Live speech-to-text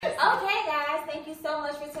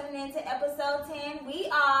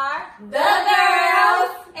are the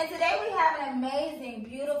girls. And today we have an amazing,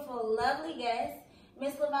 beautiful, lovely guest,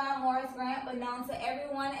 Miss LaVon Morris Grant, but known to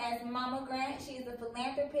everyone as Mama Grant. She's a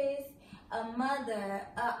philanthropist, a mother,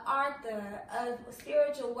 an author, a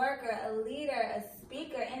spiritual worker, a leader, a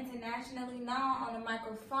speaker, internationally known on the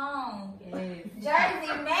microphone. Yes.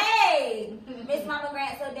 Jersey made. Miss Mama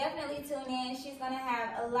Grant, so definitely tune in. She's going to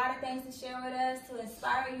have a lot of things to share with us to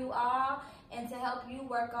inspire you all and to help you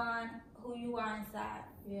work on who you are inside.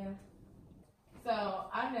 Yeah. So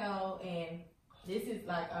I know, and this is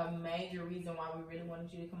like a major reason why we really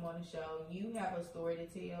wanted you to come on the show. You have a story to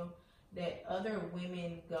tell that other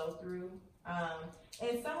women go through.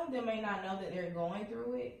 And some of them may not know that they're going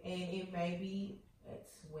through it, and it may be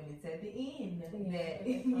when it's at the end that,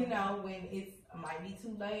 you know, when it might be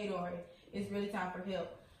too late or it's really time for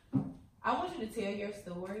help. I want you to tell your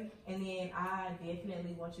story, and then I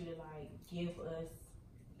definitely want you to like give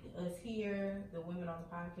us here, the women on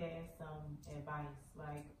the podcast, some advice.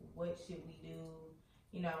 Like, what should we do?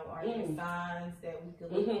 You know, are there signs that we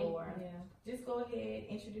could look for? Yeah. Just go ahead,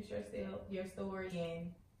 introduce yourself, your story,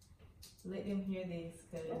 and let them hear this,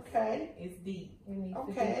 because it's deep.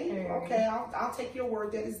 Okay, I'll take your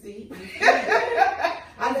word that is deep.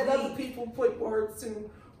 I let other people put words to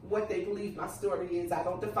what they believe my story is. I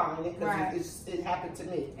don't define it because it happened to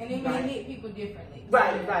me. And it may hit people differently.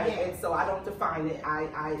 Right. Yeah. And so I don't define it.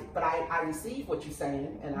 But I receive what you're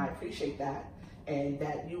saying, and I appreciate that. And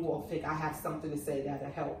that you all think I have something to say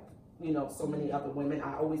that'll help, you know, so many other women.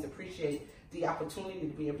 I always appreciate the opportunity to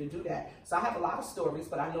be able to do that. So I have a lot of stories,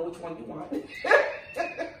 but I know which one you want.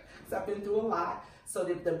 So I've been through a lot. So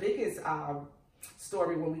the biggest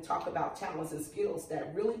story when we talk about talents and skills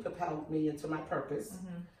that really propelled me into my purpose,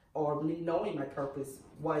 or me knowing my purpose,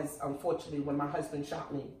 was unfortunately when my husband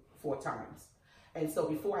shot me 4 times. And so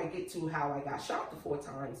before I get to how I got shot the 4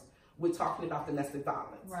 times, we're talking about domestic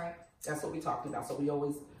violence. Right. That's what we're talking about. So we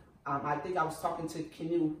always, I think I was talking to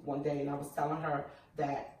Kenu one day, and I was telling her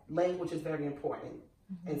that language is very important.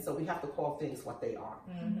 And so we have to call things what they are,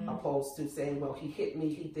 opposed to saying, well, he hit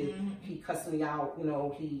me, he cussed me out, you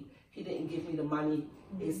know, he didn't give me the money.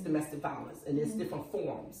 It's domestic violence, and there's different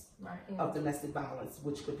forms of domestic violence,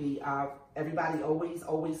 which could be, everybody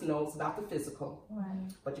always knows about the physical,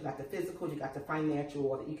 but you got the physical, you got the financial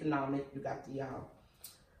or the economic, you got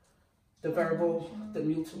the verbal,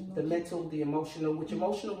 the mental, the emotional, which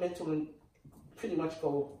emotional, mental, and pretty much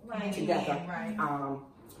go together.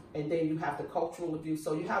 And then you have the cultural abuse.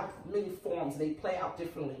 So you have many forms. They play out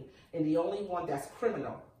differently. And the only one that's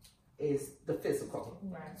criminal is the physical.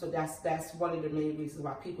 So that's one of the main reasons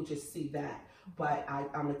why people just see that. But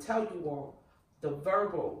I'm going to tell you all, the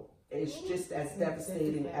verbal is just as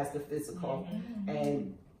devastating as the physical.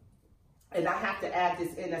 And I have to add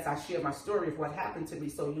this in as I share my story of what happened to me,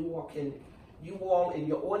 so you all and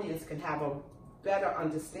your audience can have a better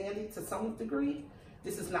understanding to some degree.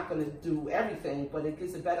 This is not going to do everything, but it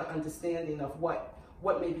gives a better understanding of what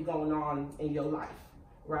may be going on in your life,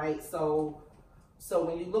 right? So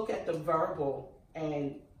when you look at the verbal,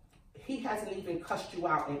 and he hasn't even cussed you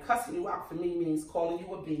out, and cussing you out for me means calling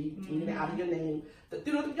you a B, meaning out of your name.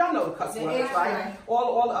 Y'all know the cuss words, right?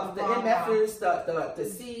 All of the MFers, the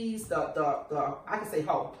C's, the I can say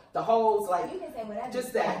ho, the hoes, like you can say whatever.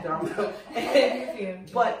 Just that,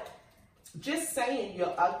 but just saying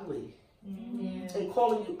you're ugly. And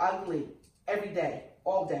calling you ugly every day,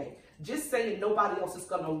 all day. Just saying nobody else is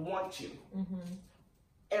going to want you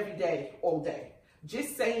every day, all day.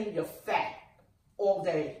 Just saying you're fat all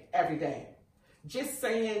day, every day. Just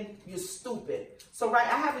saying you're stupid. So, I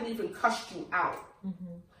haven't even cussed you out.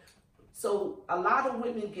 So a lot of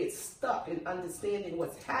women get stuck in understanding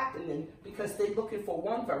what's happening because they're looking for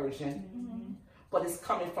one version, but it's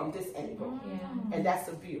coming from this angle. And that's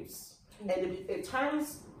abuse. And it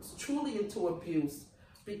turns truly into abuse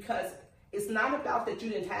because it's not about that you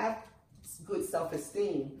didn't have good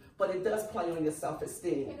self-esteem, but it does play on your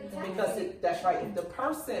self-esteem. Because that's right. If the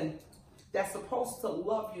person that's supposed to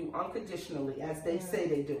love you unconditionally, as they say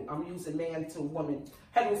they do, I'm using man to woman,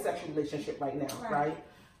 heterosexual relationship right now, right?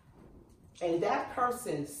 And that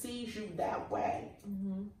person sees you that way.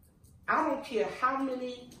 I don't care how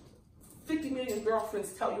many 50 million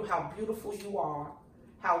girlfriends tell you how beautiful you are,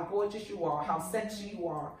 how gorgeous you are, how sexy you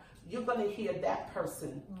are. You're going to hear that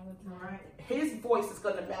person. His voice is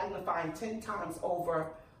going to magnify 10 times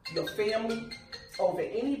over your family, over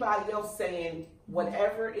anybody else saying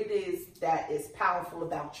whatever it is that is powerful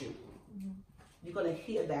about you. You're going to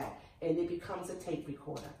hear that, and it becomes a tape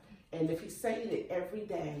recorder. And if he's saying it every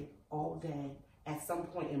day, all day, at some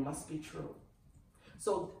point it must be true.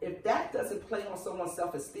 So if that doesn't play on someone's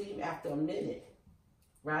self-esteem after a minute,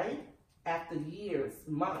 right? after years,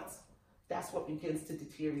 months, that's what begins to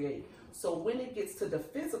deteriorate. So when it gets to the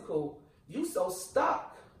physical, you so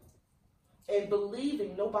stuck in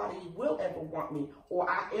believing nobody will ever want me, or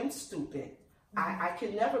I am stupid. I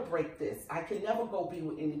can never break this. I can never go be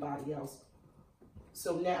with anybody else.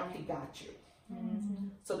 So now he got you.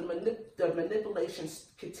 So the manipulation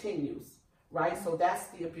continues, right? So that's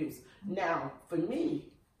the abuse. Now, for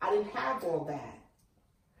me, I didn't have all that.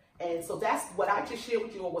 And so that's what I just shared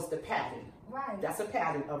with you was the pattern. Right. That's a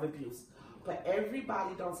pattern of abuse. But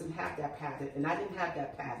everybody doesn't have that pattern, and I didn't have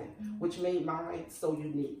that pattern, which made mine so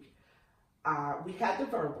unique. We had the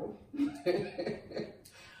verbal.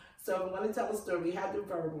 So I'm going to tell a story. We had the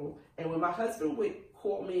verbal, and when my husband would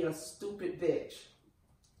call me a stupid bitch,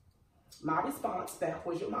 my response back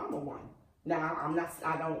was, your mama won. Now, I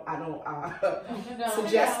don't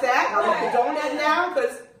suggest that. I don't condone that now,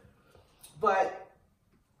 but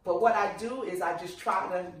what I do is I just try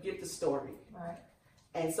to give the story. Right.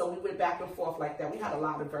 And so we went back and forth like that. We had a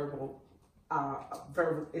lot of verbal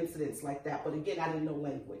incidents like that. But again, I didn't know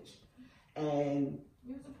language. And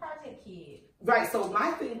you was a project kid. Right. So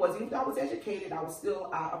my thing was, even though I was educated, I was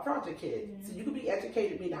still a project kid. So you could be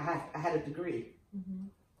educated, meaning I had a degree.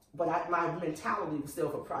 But my mentality was still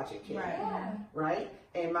of a project kid. Right. Yeah. Right.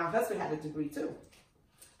 And my husband had a degree too.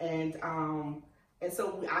 And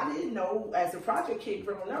so I didn't know, as a project kid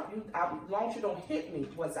growing up, as long as you don't hit me,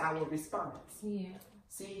 was our response. Yeah.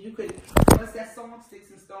 See, you could, what's that song? Sticks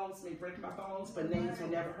and stones may break my bones, but names will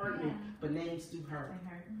never hurt me. But names do hurt.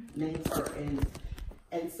 Names hurt.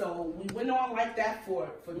 And so we went on like that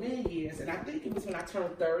for many years. And I think it was when I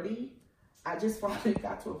turned 30, I just finally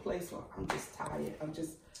got to a place where I'm just tired. I'm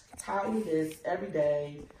just tired of this every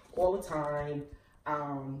day, all the time.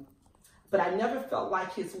 But I never felt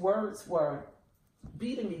like his words were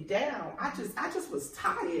beating me down. I just was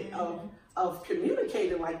tired of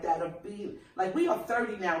communicating like that, of being like, we are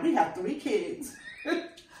 30 now, we have 3 kids.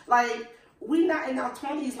 Like, we not in our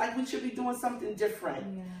 20s, like we should be doing something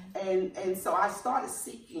different. And so I started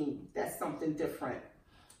seeking that something different.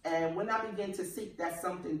 And when I began to seek that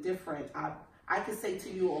something different, I can say to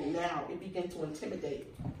you all now, it began to intimidate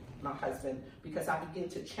my husband, because I began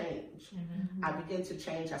to change. I began to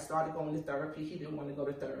change. I started going to therapy. He didn't want to go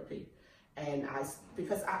to therapy. And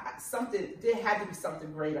there had to be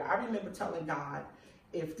something greater. I remember telling God,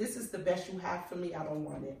 if this is the best you have for me, I don't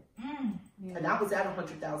want it. And I was at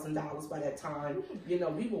 $100,000 by that time. You know,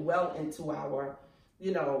 we were well into our,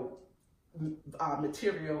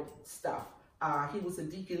 material stuff. He was a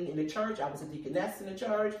deacon in the church. I was a deaconess in the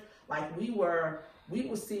church. Like, we were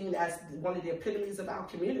seen as one of the epitomes of our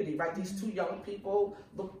community, right? These 2 young people,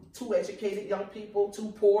 2 educated young people,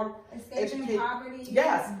 2 poor, escaping poverty.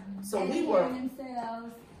 Yes. So we were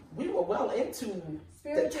themselves. We were well into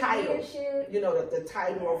Spiritual the title, leadership. the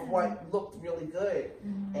title of what looked really good.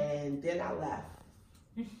 And then I left.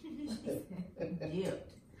 You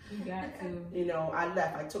got to. I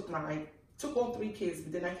left. I took all 3 kids,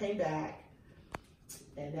 but then I came back.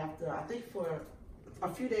 And after, I think for a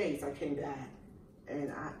few days, I came back.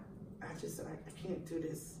 And I just said, I can't do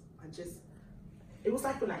this. It was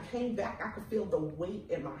like when I came back, I could feel the weight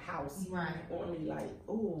in my house on me, like,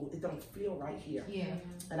 oh, it don't feel right here. Yeah.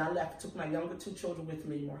 And I left, took my younger 2 children with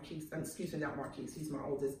me, not Marquise, he's my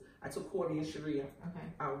oldest. I took Corey and Sharia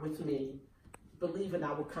with me, believing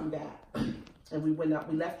I would come back. And we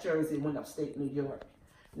left Jersey and went upstate New York.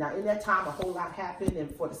 Now, in that time, a whole lot happened,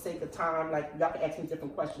 and for the sake of time, like, y'all can ask me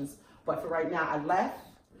different questions, but for right now,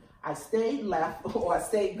 I stayed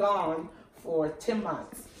gone for 10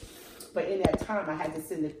 months. But in that time, I had to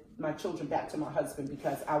send my children back to my husband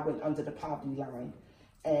because I went under the poverty line.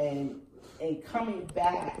 And coming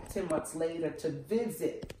back 10 months later to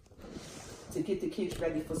visit, to get the kids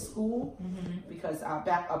ready for school, because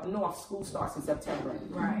back up north, school starts in September.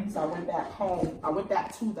 Right. So I went back home. I went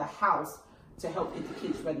back to the house to help get the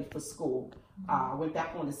kids ready for school. I went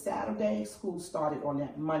back on a Saturday. School started on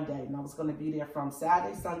that Monday, and I was going to be there from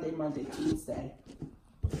Saturday, Sunday, Monday, Tuesday.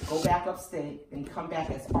 Go back upstate and come back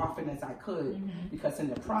as often as I could, because in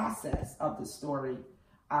the process of the story,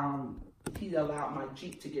 he allowed my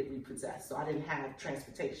Jeep to get repossessed, so I didn't have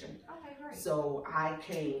transportation. Okay, great. So I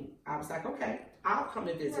was like, okay, I'll come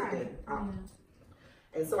and visit then.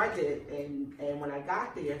 And so I did, and when I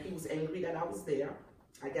got there, he was angry that I was there,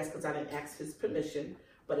 I guess because I didn't ask his permission,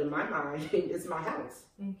 but in my mind, it's my house.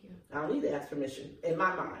 Thank you. I don't need to ask permission, in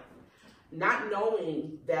my mind. Not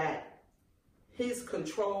knowing that his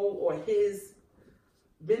control or his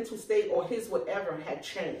mental state or his whatever had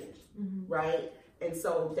changed, right? And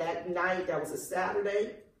so that night, that was a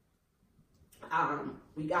Saturday,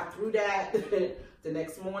 we got through that. The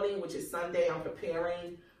next morning, which is Sunday, I'm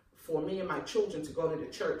preparing for me and my children to go to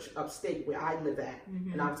the church upstate where I live at,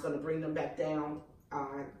 and I was going to bring them back down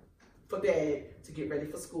for bed to get ready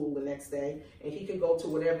for school the next day, and he can go to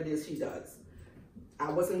whatever it is he does. I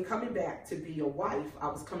wasn't coming back to be a wife. I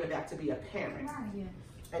was coming back to be a parent. Right, yeah.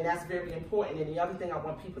 And that's very important. And the other thing I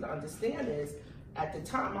want people to understand is, at the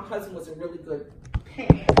time, my husband was a really good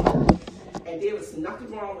parent. And there was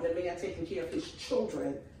nothing wrong with a man taking care of his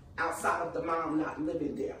children outside of the mom not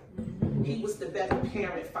living there. He was the better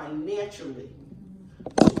parent financially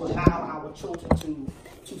to allow our children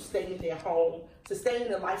to stay in their home, to stay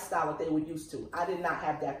in the lifestyle that they were used to. I did not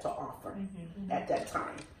have that to offer at that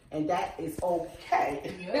time. And that is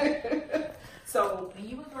okay. So, and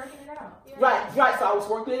you was working it out. Right. So I was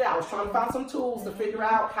working it out. I was trying to find some tools to figure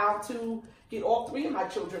out how to get all three of my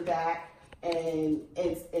children back and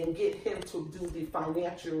get him to do the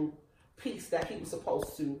financial piece that he was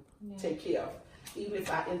supposed to take care of, even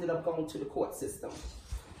if I ended up going to the court system.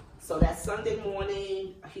 So that Sunday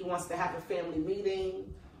morning, he wants to have a family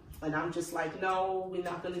meeting, and I'm just like, no, we're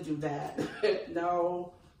not going to do that.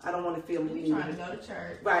 No, I don't want a family meeting. Trying to go to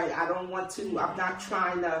church. Right. I don't want to. I'm not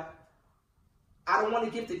trying to. I don't want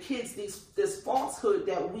to give the kids this falsehood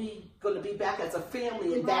that we going to be back as a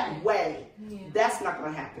family in that way. Yeah. That's not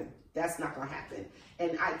going to happen. That's not going to happen.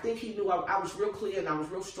 And I think he knew I was real clear and I was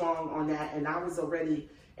real strong on that. And I was already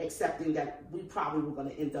accepting that we probably were going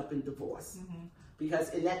to end up in divorce. Because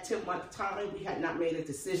in that 10-month time, we had not made a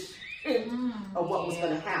decision of what was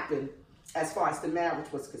going to happen as far as the marriage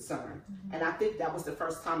was concerned. And I think that was the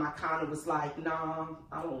first time I kind of was like, nah,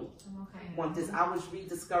 I don't want this. I was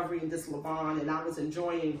rediscovering this LaVon, and I was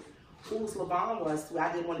enjoying whose LaVon was too.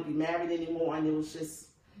 I didn't want to be married anymore, and it was just,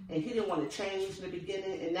 and he didn't want to change in the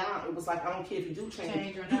beginning, and now it was like, I don't care if you do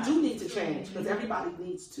change you do need to change, because everybody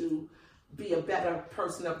needs to be a better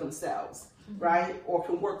person of themselves, right? Or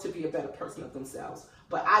can work to be a better person of themselves.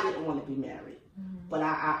 But I didn't want to be married, but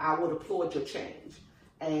I would applaud your change.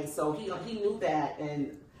 And so he knew that,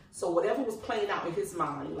 and so whatever was playing out in his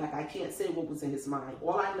mind, like I can't say what was in his mind.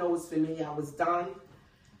 All I know is for me, I was done.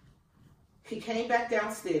 He came back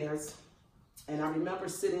downstairs, and I remember I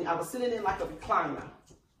was sitting in like a recliner.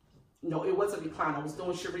 No, it wasn't a recliner. I was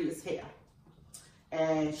doing Sharia's hair.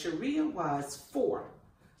 And Sharia was 4.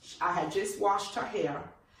 I had just washed her hair,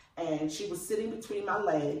 and she was sitting between my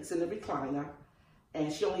legs in the recliner,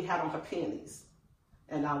 and she only had on her panties.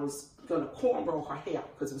 And I was going to cornrow her hair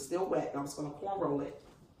because it was still wet, and I was going to cornrow it.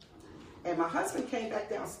 And my husband came back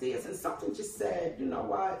downstairs, and something just said, you know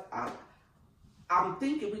what, I'm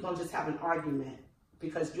thinking we're going to just have an argument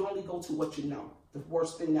because you only go to what you know. The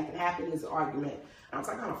worst thing that can happen is an argument. And I was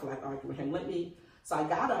like, I don't feel like arguing with him. So I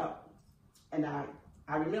got up, and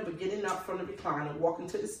I remember getting up from the recliner, walking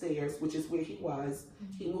to the stairs, which is where he was.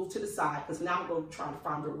 He moved to the side because now I'm going to try to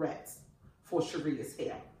find barrettes for Sharia's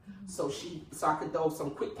hair. So I could throw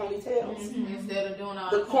some quick ponytails instead of doing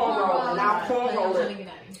all the cornrow, and I'll cornrow it.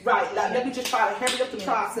 Right, like, let me just try to hurry up the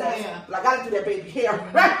process. Yeah. But I got to do that baby hair,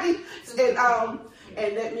 right?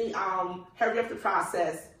 And let me hurry up the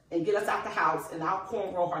process and get us out the house, and I'll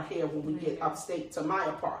cornrow her hair when we get upstate to my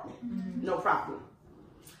apartment. No problem.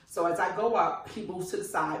 So as I go up, he moves to the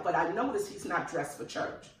side, but I notice he's not dressed for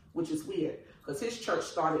church, which is weird because his church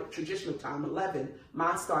started traditional time 11.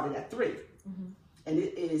 Mine started at 3. And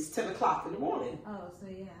it is 10 o'clock in the morning. Oh, so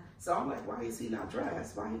yeah. So I'm like, why is he not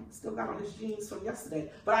dressed? Why he still got on his jeans from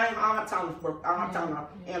yesterday? But I don't have time to work. I don't have time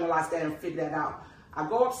to analyze that and figure that out. I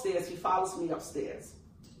go upstairs. He follows me upstairs.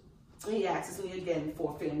 He asks me again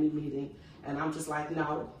for a family meeting. And I'm just like,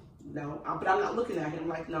 no. But I'm not looking at him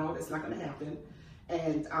like, no, that's not going to happen.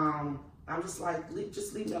 And I'm just like,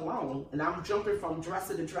 just leave me alone. And I'm jumping from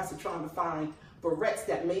dresser to dresser trying to find barrettes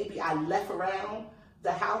that maybe I left around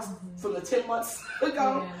the house from the 10 months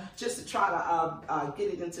ago, just to try to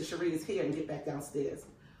get it into Sharia's hair and get back downstairs.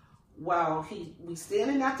 Well, we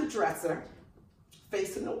standing at the dresser,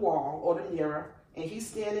 facing the wall or the mirror, and he's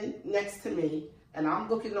standing next to me, and I'm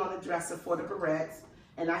looking on the dresser for the barrettes,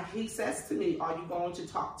 and he says to me, "Are you going to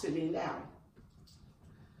talk to me now?"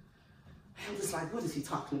 I'm just like, what is he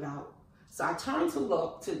talking about? So I turned to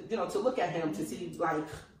look at him to see like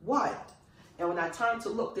what. And when I turned to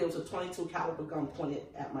look, there was a .22 caliber gun pointed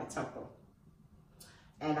at my temple.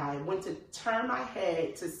 And I went to turn my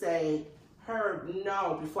head to say, Herb,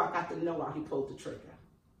 no. Before I got the no out, he pulled the trigger.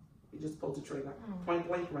 He just pulled the trigger, point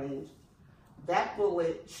blank range. That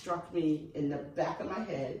bullet struck me in the back of my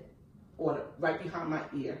head, or right behind my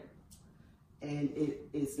ear. And it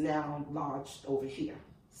is now lodged over here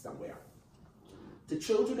somewhere. The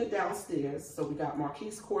children are downstairs. So we got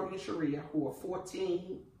Marquise, Courtney, and Sharia, who are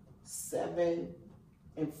 14, 7,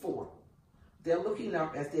 and 4. They're looking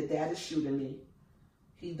up as their dad is shooting me.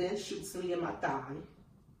 He then shoots me in my thigh.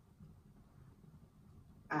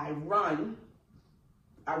 I run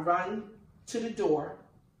to the door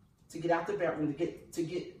to get out the bedroom, to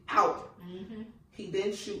get out. Mm-hmm. He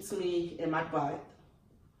then shoots me in my butt.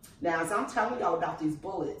 Now, as I'm telling y'all about these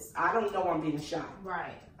bullets, I don't know I'm being shot.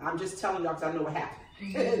 Right. I'm just telling y'all because I know what happened.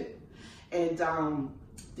 Mm-hmm. And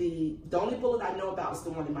the only bullet I know about is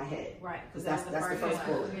the one in my head. Right. Because that's the first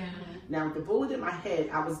bullet. Mm-hmm. Now, the bullet in my head,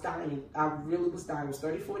 I was dying. I really was dying. I was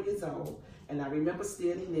 34 years old. And I remember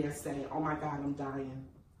standing there saying, oh my God, I'm dying.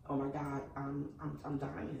 Oh my God, I'm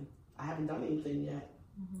dying. I haven't done anything yet.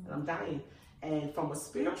 Mm-hmm. And I'm dying. And from a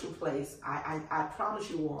spiritual place, I promise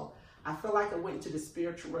you all, I feel like I went into the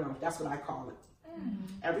spiritual realm. That's what I call it. Mm-hmm.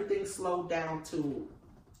 Everything slowed down to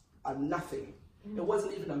a nothing. Mm-hmm. It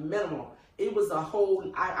wasn't even a minimal. It was a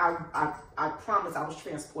whole, I promise I was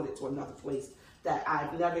transported to another place that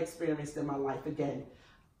I've never experienced in my life again.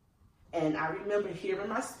 And I remember hearing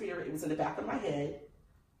my spirit. It was in the back of my head.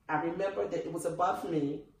 I remember that it was above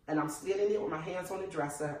me, and I'm standing there with my hands on the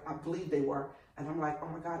dresser. I believe they were. And I'm like, oh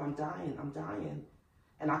my God, I'm dying. I'm dying.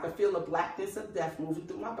 And I could feel the blackness of death moving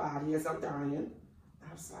through my body as I'm dying.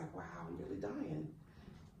 I was like, wow, I'm really dying.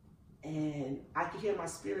 And I could hear my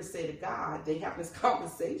spirit say to God, they have this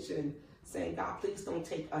conversation saying, God, please don't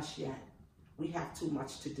take us yet. We have too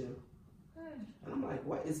much to do. And I'm like,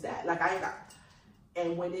 what is that?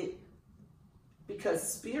 And when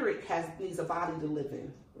because spirit needs a body to live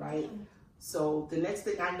in, right? Mm-hmm. So the next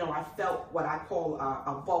thing I know, I felt what I call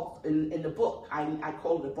a bolt in the book. I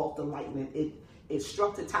call it a bolt of lightning. It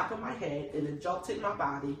struck the top of my head and it jumped in my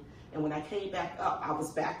body. And when I came back up, I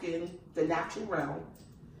was back in the natural realm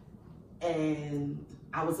and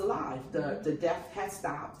I was alive. The death had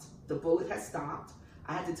stopped. The bullet had stopped.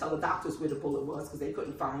 I had to tell the doctors where the bullet was because they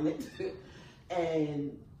couldn't find it.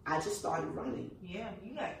 And I just started running. Yeah,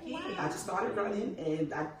 you got kids. I just started running,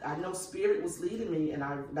 and I know spirit was leading me, and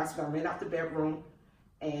that's when I ran out the bedroom,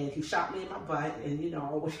 and he shot me in my butt. And you know, I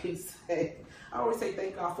always say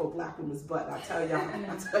thank God for a black woman's butt. I tell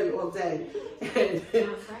you all day. And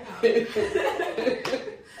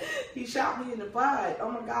he shot me in the butt. Oh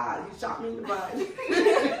my God, he shot me in the butt.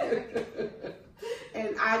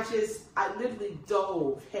 And I literally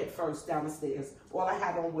dove headfirst down the stairs. All I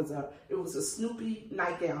had on was a Snoopy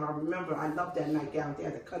nightgown. I remember I loved that nightgown. They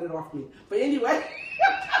had to cut it off me. But anyway,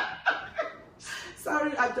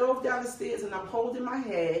 sorry, I dove down the stairs and I'm holding my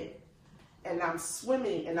head and I'm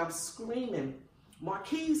swimming and I'm screaming,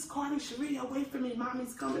 Marquise, Cardi, Sharia, wait for me.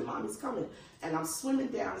 Mommy's coming, mommy's coming. And I'm swimming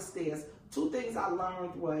down the stairs. Two things I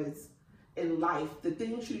learned was, in life, the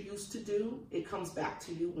things you used to do, it comes back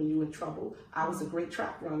to you when you're in trouble. I was a great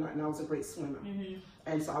track runner and I was a great swimmer. Mm-hmm.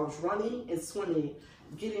 And so I was running and swimming,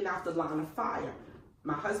 getting out the line of fire.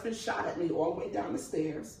 My husband shot at me all the way down the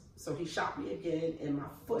stairs. So he shot me again in my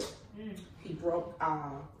foot. Mm. He broke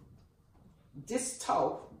this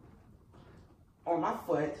toe on my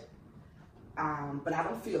foot, but I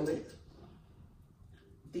don't feel it.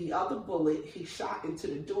 The other bullet, he shot into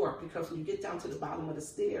the door because when you get down to the bottom of the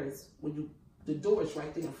stairs, the door is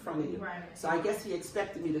right there in front of you. Right. So I guess he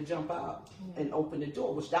expected me to jump up and open the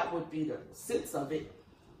door, which that would be the sense of it.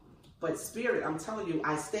 But spirit, I'm telling you,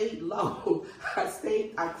 I stayed low.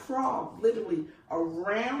 I crawled literally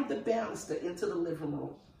around the banister into the living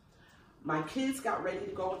room. My kids got ready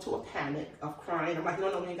to go into a panic of crying. I'm like,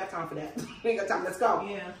 no, we ain't got time for that. We ain't got time, let's go.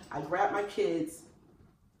 Yeah. I grabbed my kids.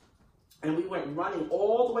 And we went running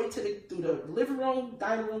all the way through the living room,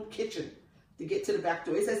 dining room, kitchen to get to the back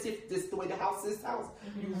door. It's as if this is the way the house is.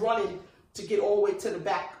 Mm-hmm. You're running to get all the way to the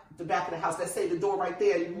back of the house. Let's say the door right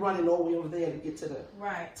there. You're running all the way over there to get to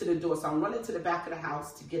the door. So I'm running to the back of the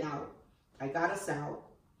house to get out. I got us out,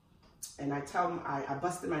 and I tell them I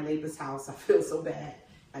busted my neighbor's house. I feel so bad,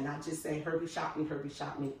 and I just say, Herbie shot me. Herbie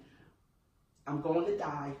shot me. I'm going to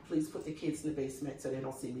die. Please put the kids in the basement so they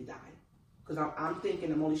don't see me die. Because I'm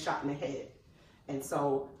thinking I'm only shot in the head. And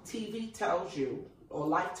so TV tells you, or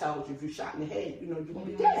life tells you, if you're shot in the head, you know, you're going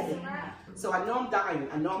to be dead. So I know I'm dying.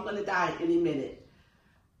 I know I'm going to die any minute.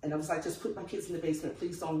 And I was like, just put my kids in the basement.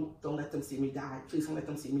 Please don't let them see me die. Please don't let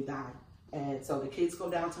them see me die. And so the kids go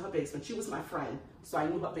down to her basement. She was my friend, so I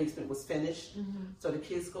knew her basement was finished. Mm-hmm. So the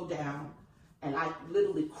kids go down, and I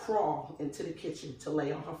literally crawl into the kitchen to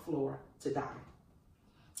lay on her floor to die.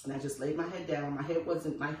 And I just laid my head down. My hair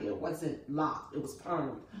wasn't locked. It was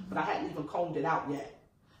permed, but I hadn't even combed it out yet.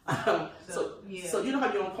 So you know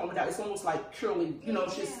how you don't comb it out? It's almost like curly. You know,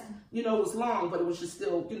 it's just it was long, but it was just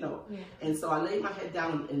still Yeah. And so I laid my head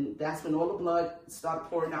down, and that's when all the blood started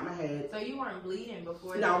pouring out my head. So you weren't bleeding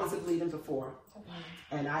before? No, I wasn't bleeding before. Okay.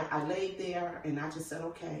 And I laid there, and I just said,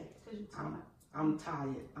 okay, I'm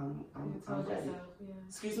tired. I'm ready. Yourself, yeah.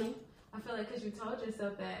 Excuse me? I feel like because you told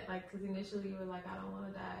yourself that, like, because initially you were like, I don't want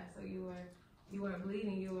to die, so you weren't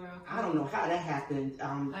bleeding, you were okay. I don't know how that happened.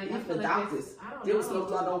 Like, even the doctors, there was no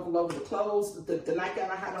blood all over the clothes. The nightgown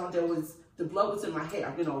I had on, the blood was in my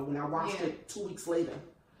hair. You know, when I washed it 2 weeks later,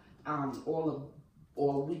 or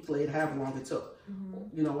a week later, however long it took.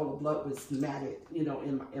 You know, all the blood was matted, you know,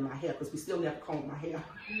 in my hair, because we still never combed my hair.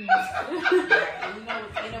 You know,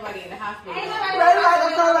 ain't nobody in the hospital.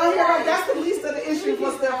 Right. That's the least of the issue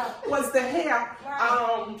was the hair.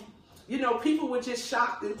 You know, people were just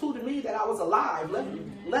shocked, including me, that I was alive,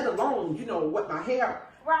 let alone, you know, what my hair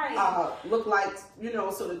looked like, you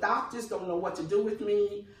know, so the doctors don't know what to do with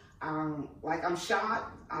me. Like, I'm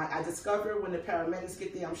shot. I discovered when the paramedics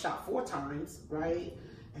get there, I'm shot 4 times, right?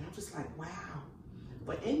 And I'm just like, wow.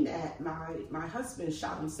 But in that, my husband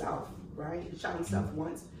shot himself, right? He shot himself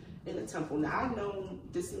once in the temple. Now, I've known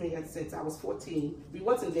this man since I was 14. We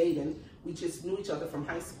wasn't dating. We just knew each other from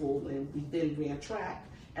high school, and we then ran track.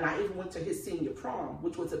 And I even went to his senior prom,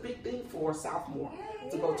 which was a big thing for a sophomore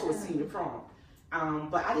to go to a senior prom.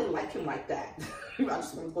 But I didn't like him like that. I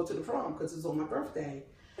just wanted to go to the prom because it was on my birthday.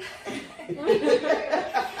 When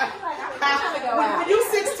you're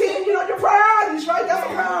 16, you know, you're proud, right? That's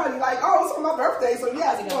proud. You're like, oh, it's on my birthday, so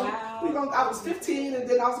yes, I was 15, and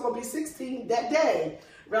then I was going to be 16 that day,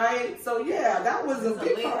 right? So yeah, that was a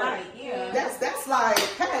big part. Yeah. That's like,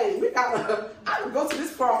 hey, I can go to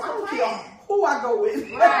this prom. I don't care who I go with.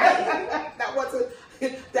 Right.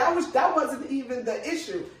 that wasn't even the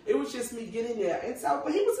issue. It was just me getting there. And so,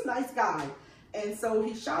 but he was a nice guy. And so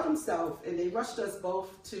he shot himself, and they rushed us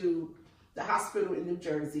both to the hospital in New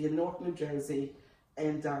Jersey, in Newark, New Jersey.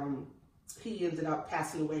 And he ended up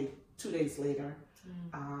passing away 2 days later.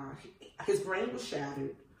 His brain was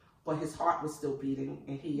shattered, but his heart was still beating,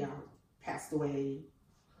 and he passed away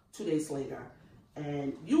 2 days later.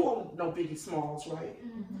 And you all know Biggie Smalls, right?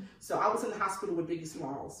 So I was in the hospital with Biggie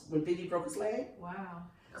Smalls when Biggie broke his leg. Wow.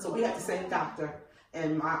 So we had the same doctor.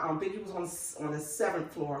 And my Biggie was on the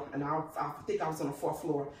 7th floor, and I think I was on the 4th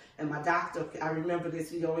floor. And my doctor, I remember this,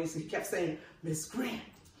 he kept saying, Miss Grant,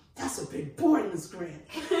 that's a big boy, Miss Grant.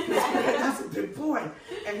 Miss Grant, that's a big boy.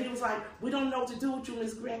 And he was like, we don't know what to do with you,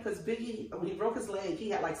 Miss Grant, because Biggie, when he broke his leg, he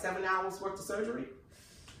had like 7 hours worth of surgery.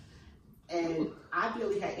 And I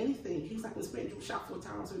barely had anything. He was like, Miss Grant, you were shot 4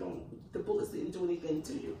 times. The bullets didn't do anything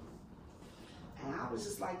to you. And I was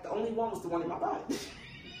just like, the only one was the one in my butt.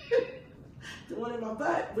 The one in my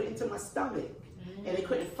butt went into my stomach, and they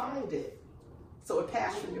couldn't find it. So it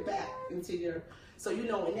passed from your back into your, so you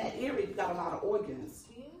know, in that area, you got a lot of organs.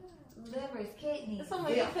 Livers, kidneys. So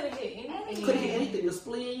you couldn't get anything. Couldn't get anything. Your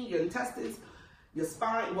spleen, your intestines, your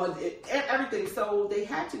spine, everything. So they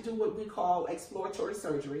had to do what we call exploratory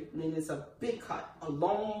surgery. I mean, it's a big cut, a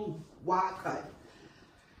long, wide cut.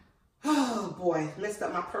 Oh boy, messed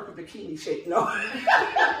up my purple bikini shape, no?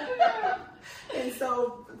 And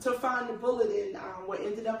so to find the bullet, and what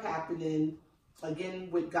ended up happening, again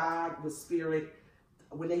with God, with spirit,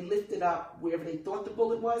 when they lifted up wherever they thought the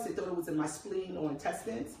bullet was, they thought it was in my spleen or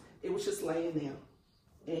intestines. It was just laying there.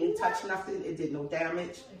 It didn't touch nothing. It did no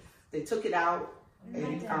damage. They took it out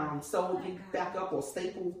and sewed me back up or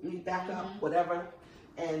stapled me back up, whatever.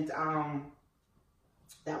 And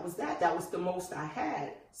that was that. That was the most I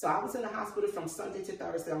had. So I was in the hospital from Sunday to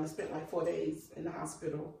Thursday. I only spent like 4 days in the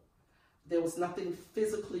hospital. There was nothing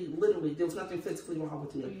physically, literally, there was nothing physically wrong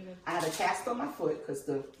with me. I had a cast on my foot because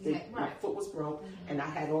my foot was broke, and I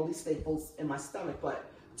had all these staples in my stomach. But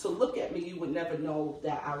to look at me, you would never know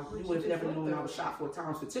that you would have never known I was shot 4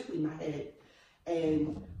 times, particularly my head.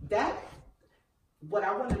 And what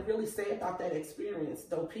I want to really say about that experience,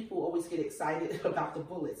 though people always get excited about the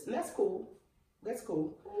bullets, and that's cool. That's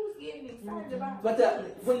cool. Who's getting excited about? But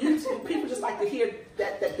people just like to hear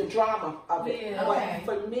that the drama of it. Yeah,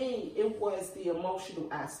 but for me, it was the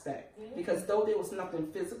emotional aspect, because though there was nothing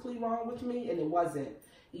physically wrong with me, and it wasn't,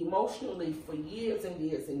 emotionally for years and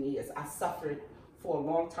years and years, I suffered for a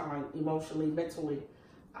long time, emotionally, mentally,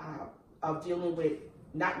 of dealing with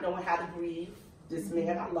not knowing how to grieve. This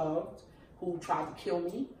man I loved, who tried to kill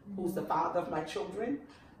me, who's the father of my children.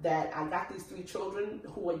 That I got these 3 children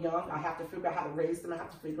who are young. I have to figure out how to raise them. I have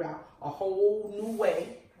to figure out a whole new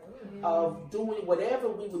way of doing whatever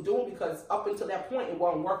we were doing, because up until that point it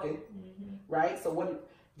wasn't working, right? So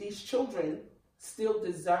these children still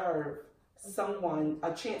deserve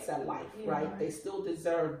a chance at life, right? They still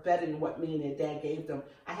deserve better than what me and their dad gave them.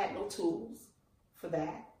 I had no tools for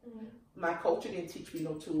that. My culture didn't teach me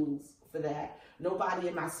no tools for that. Nobody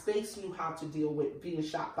in my space knew how to deal with being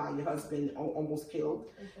shot by your husband, almost killed.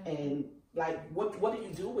 And like, what do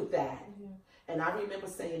you do with that? And I remember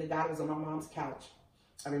saying to God, it was on my mom's couch.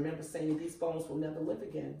 I remember saying, these bones will never live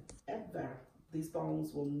again, ever. These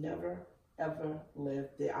bones will never, ever live.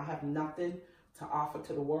 I have nothing to offer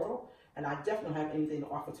to the world, and I definitely don't have anything to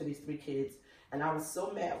offer to these 3 kids. And I was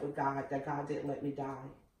so mad with God that God didn't let me die.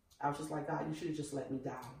 I was just like, God, you should have just let me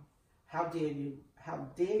die. How dare you? How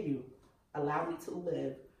dare you allow me to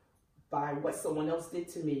live by what someone else did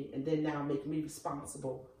to me, and then now make me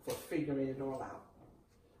responsible for figuring it all out.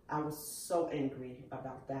 I was so angry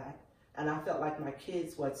about that. And I felt like my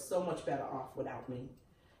kids were so much better off without me,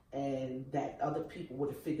 and that other people would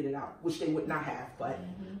have figured it out, which they would not have. But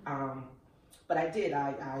I did.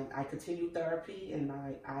 I continued therapy, and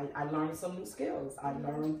I learned some new skills. I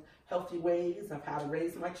learned healthy ways of how to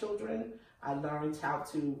raise my children. I learned how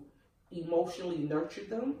to emotionally nurture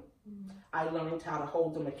them. I learned how to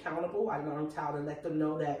hold them accountable. I learned how to let them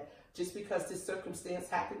know that just because this circumstance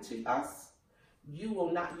happened to us, you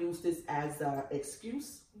will not use this as an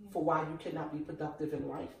excuse for why you cannot be productive in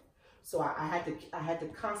life. So I had to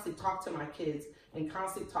constantly talk to my kids and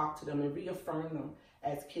constantly talk to them and reaffirm them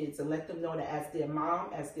as kids and let them know that as their mom,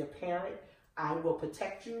 as their parent, I will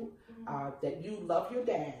protect you, that you love your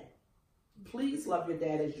dad. Please love your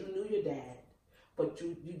dad as you knew your dad, but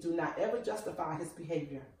you do not ever justify his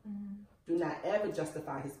behavior. Do not ever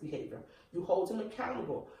justify his behavior. You hold him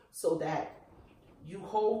accountable so that you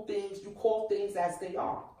hold things, you call things as they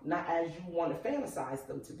are, not as you want to fantasize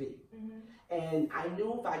them to be. And I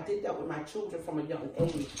knew if I did that with my children from a young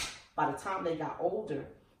age, by the time they got older,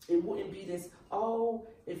 it wouldn't be this, oh,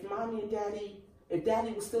 if mommy and daddy, if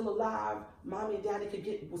daddy was still alive, mommy and daddy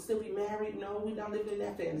would still be married. No, we're not living in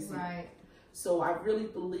that fantasy. Right. So I really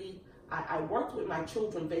believe I worked with my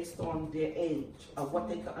children based on their age of what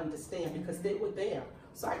they could understand because they were there.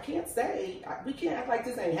 So I can't say, we can't act like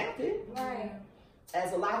this ain't happened. Right.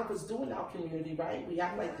 As a lot of us do in our community, right? We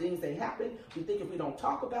act like things ain't happen. We think if we don't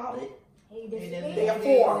talk about it,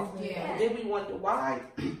 therefore. Yeah. And then we wonder why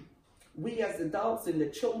we as adults and the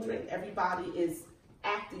children, everybody is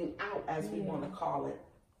acting out, as we want to call it.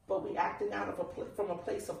 But we acting out from a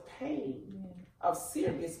place of pain, of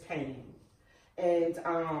serious pain. And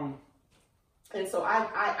so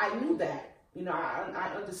I knew that,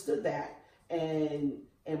 I understood that. And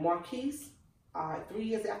Marquise, 3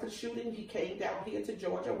 years after the shooting, he came down here to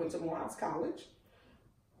Georgia, went to Morehouse College.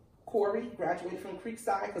 Corey graduated from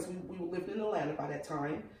Creekside because we lived in Atlanta by that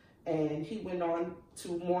time. And he went on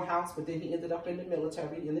to Morehouse, but then he ended up in the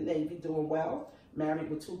military, in the Navy, doing well, married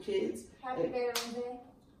with 2 kids. Happy Veterans Day.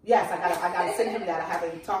 Yes, I got to send him that. I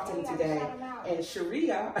haven't talked to him today. And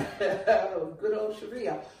Sharia, good old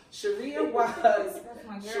Sharia. Sharia was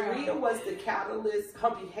the catalyst.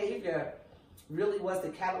 Her behavior really was the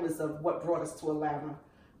catalyst of what brought us to Atlanta.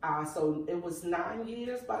 So it was 9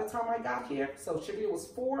 years by the time I got here. So Sharia was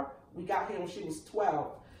 4. We got here when she was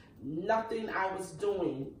 12. Nothing I was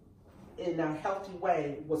doing in a healthy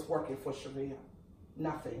way was working for Sharia.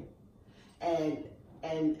 Nothing.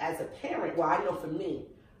 And as a parent, well, I know for me,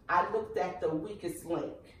 I looked at the weakest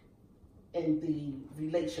link in the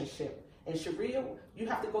relationship. And Sharia, you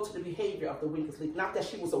have to go to the behavior of the weakest link. Not that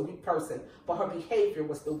she was a weak person, but her behavior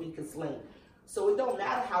was the weakest link. So it don't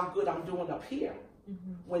matter how good I'm doing up here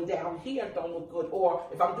when down here don't look good, or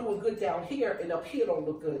if I'm doing good down here and up here don't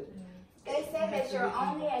look good. They say that you're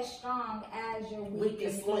only as strong as your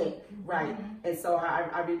weakest link. Right. And so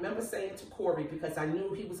I remember saying to Corey, because I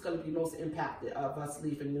knew he was going to be most impacted of us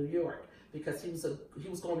leaving New York, because he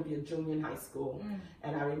was going to be a junior in high school.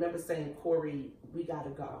 And I remember saying, Corey, we got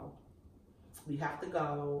to go. We have to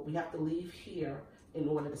go. We have to leave here in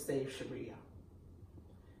order to save Sharia.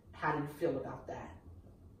 How do you feel about that?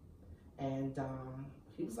 And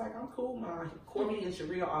he was like, I'm cool, Ma. Corey and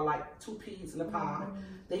Sharia are like 2 peas in a pod.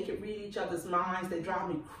 They can read each other's minds. They drive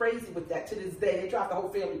me crazy with that to this day. They drive the whole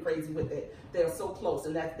family crazy with it. They're so close,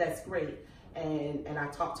 and that's great. And I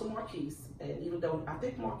talked to Marquise, and even though I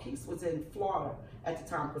think Marquise was in Florida at the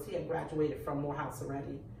time because he had graduated from Morehouse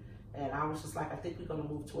already, and I was just like, I think we're going to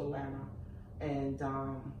move to Atlanta. And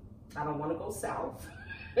I don't want to go south,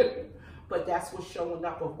 but that's what's showing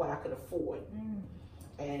up of what I could afford.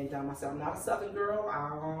 And I said, I'm not a Southern girl.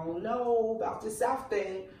 I don't know about this South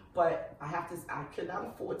thing, but I cannot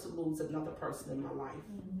afford to lose another person in my life.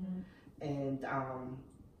 And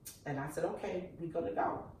I said, okay, we're going to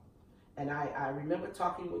go. And I remember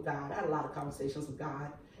talking with God. I had a lot of conversations with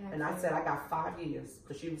God. And I said, I got 5 years,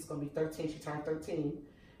 because she was going to be 13. She turned 13.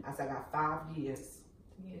 I said, I got 5 years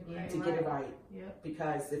to get it right.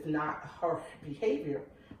 Because if not, her behavior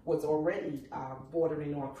was already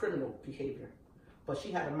bordering on criminal behavior. But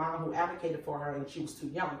she had a mom who advocated for her, and she was too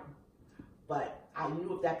young. But I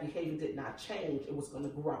knew if that behavior did not change, it was going to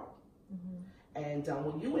grow. And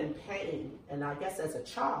when you're in pain, and I guess as a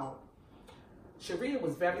child, Sharia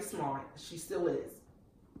was very smart. She still is.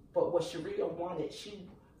 But what Sharia wanted,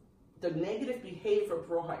 the negative behavior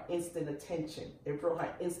brought her instant attention. It brought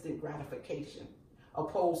her instant gratification.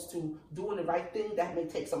 Opposed to doing the right thing, that may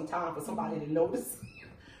take some time for somebody to notice.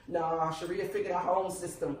 No, Sharia figured out her own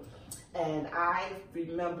system. And I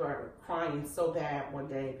remember crying so bad one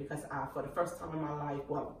day because for the first time in my life,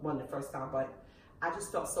 well, wasn't the first time, but I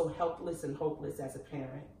just felt so helpless and hopeless as a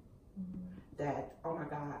parent that, oh my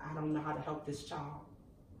God, I don't know how to help this child.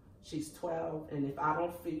 She's 12, and if I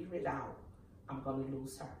don't figure it out, I'm going to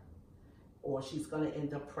lose her. Or she's going to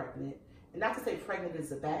end up pregnant. And not to say pregnant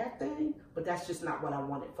is a bad thing, but that's just not what I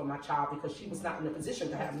wanted for my child because she was not in a position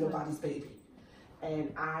to have nobody's baby.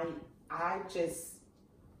 And I just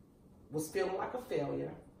was feeling like a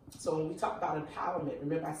failure. So when we talk about empowerment,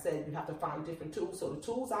 remember I said you have to find different tools. So the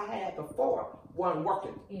tools I had before weren't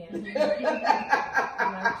working. Yeah.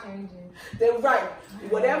 Life changing. They're right.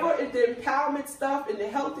 Whatever the empowerment stuff and the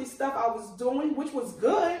healthy stuff I was doing, which was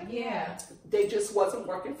good, Yeah. they just wasn't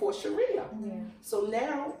working for Sharia. Yeah. So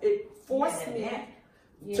now it forced me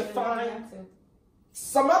Yeah, to you find have to.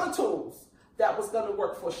 some other tools that was going to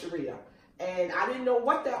work for Sharia. And I didn't know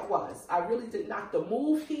what that was. I really did not. The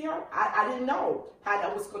move here, I didn't know how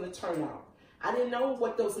that was going to turn out. I didn't know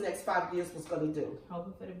what those next 5 years was going to do.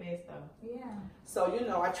 Hoping for the best, though. Yeah. So,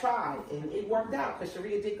 I tried, and it worked out because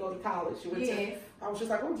Sharia did go to college. She went Yes. I was just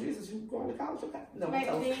like, oh, Jesus, you going to college? Okay. No,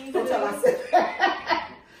 Maybe don't tell I said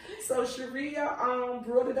that. So Sharia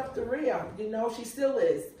brought it up to rear. She still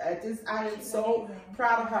is. I am so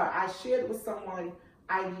proud of her. I shared it with someone.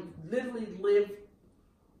 I literally lived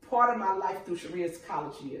part of my life through Sharia's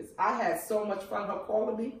college years. I had so much fun her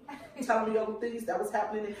calling me, telling me all the things that was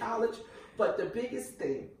happening in college. But the biggest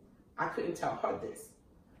thing, I couldn't tell her this.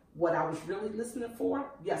 What I was really listening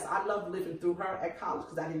for, yes, I loved living through her at college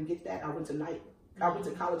because I didn't get that. I went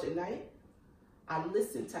to college at night. I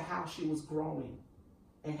listened to how she was growing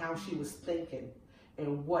and how she was thinking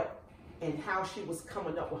and how she was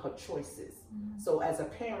coming up with her choices. So as a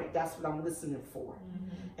parent, that's what I'm listening for.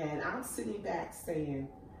 And I'm sitting back saying,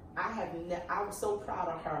 I was so proud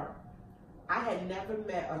of her. I had never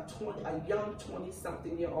met a young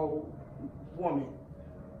 20-something-year-old woman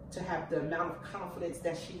to have the amount of confidence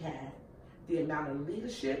that she had, the amount of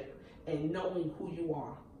leadership, and knowing who you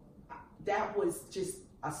are. That was just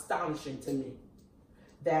astonishing to me.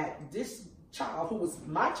 That this child, who was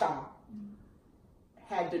my child,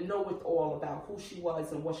 had to know it all about who she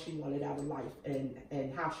was and what she wanted out of life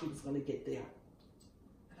and how she was going to get there.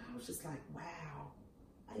 And I was just like, wow.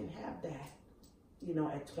 I didn't have that,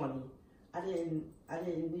 at 20. I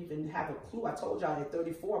didn't even have a clue. I told y'all at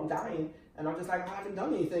 34 I'm dying, and I'm just like, I haven't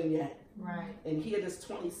done anything yet. Right. And here this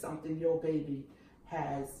 20-something-year-old baby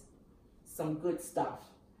has some good stuff.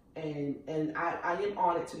 And I am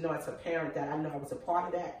honored to know as a parent that I know I was a part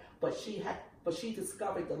of that, but she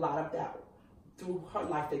discovered a lot of that through her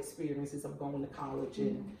life experiences of going to college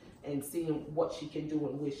and seeing what she can do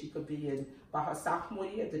and where she could be. And by her sophomore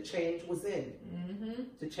year, the change was in.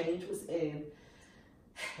 The change was in.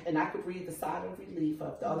 And I could breathe the sigh of relief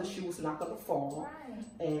of the other shoe was not going to fall.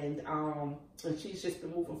 Right. And she's just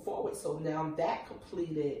been moving forward. So now that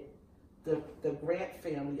completed the Grant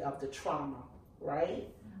family of the trauma, right?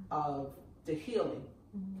 Of the healing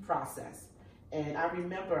process. And I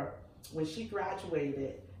remember when she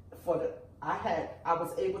graduated, I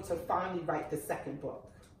was able to finally write the second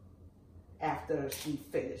book after she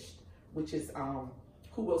finished, which is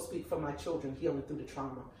Who Will Speak for My Children, Healing Through the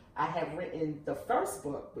Trauma. I had written the first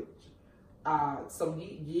book, which some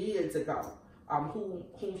years ago,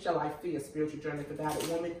 Whom Shall I Fear? Spiritual Journey for Battered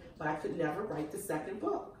Woman, but I could never write the second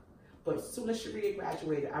book. But as soon as Sharia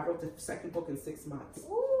graduated, I wrote the second book in 6 months.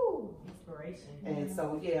 Ooh, inspiration. And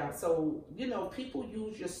so people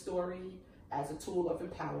use your story as a tool of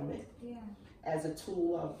empowerment, as a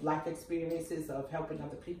tool of life experiences, of helping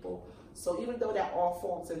other people. So even though that all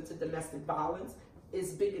falls into domestic violence,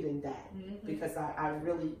 it's bigger than that, because I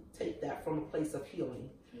really take that from a place of healing.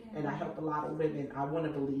 And I help a lot of women, I want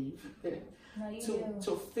to believe,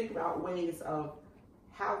 to figure out ways of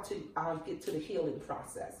how to get to the healing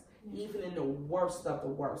process, even in the worst of the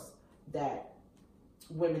worst that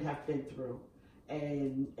women have been through,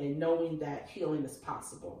 and knowing that healing is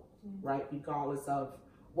possible, right? Regardless of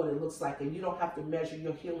what it looks like. And you don't have to measure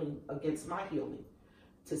your healing against my healing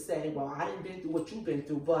to say, well, I didn't been through what you've been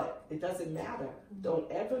through, but it doesn't matter. Don't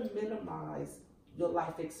ever minimize your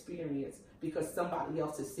life experience because somebody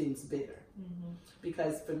else's seems bigger.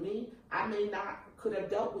 Because for me, I could have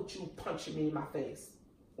dealt with you punching me in my face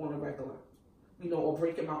on a regular, or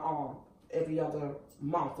breaking my arm every other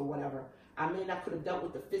month or whatever. I may not could have dealt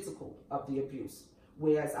with the physical of the abuse.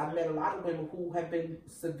 Whereas I met a lot of women who have been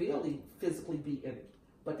severely physically beaten,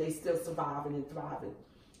 but they still surviving and thriving.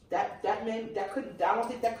 I don't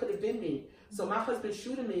think that could have been me. So my husband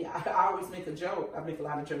shooting me, I always make a joke. I make a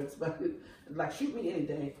lot of jokes, but like, shoot me any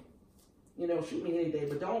day. You know, shoot me any day,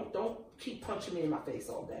 but don't keep punching me in my face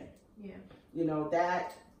all day. Yeah. You know,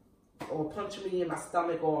 that, or punching me in my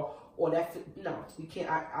stomach, or that, no, you can't,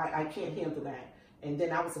 I can't handle that. And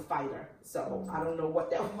then I was a fighter, so I don't know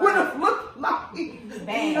what that would have looked like.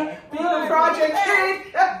 Bad. Being a project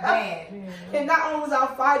kid. Bad. And not only was I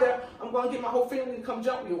a fighter, I'm going to get my whole family to come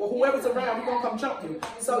jump you, or whoever's around, we're going to come jump you.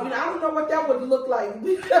 So, you know, I don't know what that would look like.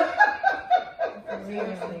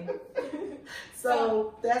 Seriously.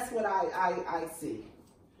 So that's what I see.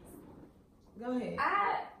 Go ahead.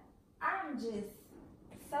 I'm just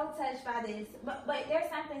so touched by this, but there's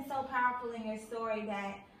something so powerful in your story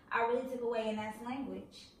that I really took away, and that's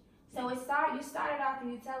language. So you started off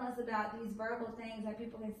and you tell us about these verbal things that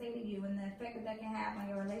people can say to you and the effect that can have on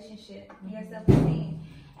your relationship and your self-esteem.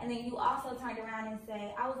 And then you also turned around and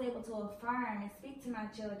say, I was able to affirm and speak to my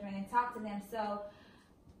children and talk to them. So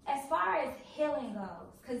as far as healing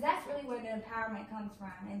goes, because that's really where the empowerment comes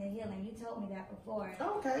from, and the healing. You told me that before.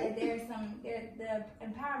 Okay. That the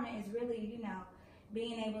empowerment is really, you know,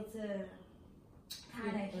 being able to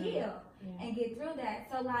kind of heal and get through that.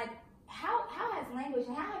 So, like, how has language,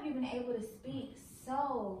 and how have you been able to speak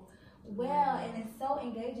so well and so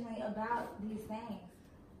engagingly about these things?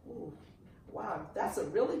 Ooh, wow, that's a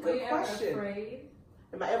really good Were you question. ever afraid?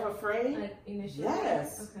 Am I ever afraid? Like initially?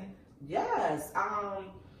 Yes. Okay. Yes.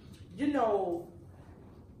 You know,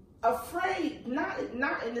 afraid, not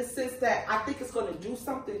in the sense that I think it's going to do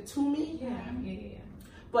something to me, Yeah.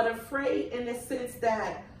 but afraid in the sense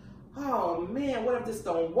that, oh man, what if this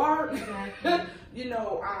don't work? Exactly. You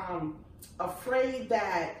know, afraid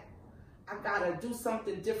that I gotta do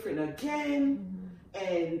something different again,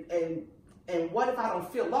 and what if I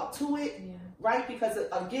don't feel up to it, right? Because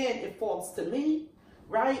again, it falls to me,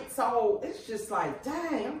 right? So it's just like,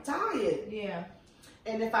 dang, I'm tired. Yeah.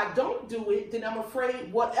 And if I don't do it, then I'm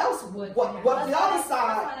afraid what else, what can the other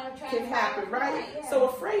side can happen, right? Yeah. So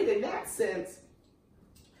afraid in that sense.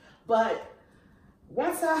 But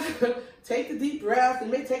once I take the deep breath, it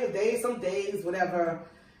may take a day, some days, whatever.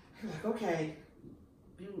 I'm like, okay,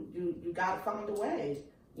 you gotta find a way.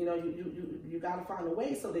 You know, you gotta find a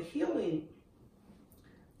way. So the healing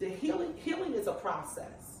is a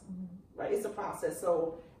process, right? It's a process.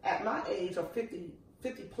 So at my age of 50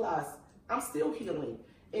 plus, I'm still healing.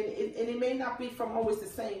 And it may not be from always the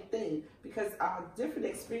same thing, because different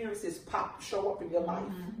experiences show up in your life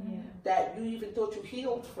that you even thought you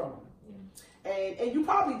healed from. And you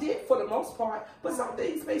probably did for the most part, but some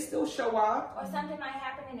things may still show up. Or something might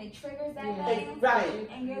happen and it triggers that thing. Right,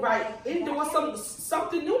 And you're right. like, And doing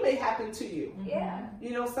something new may happen to you. Yeah.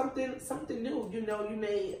 You know, something new. You know, you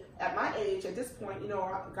may, at my age, at this point, you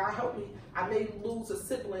know, God help me, I may lose a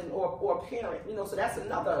sibling or a parent, you know, so that's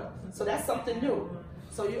something new.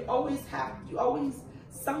 So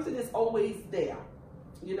something is always there,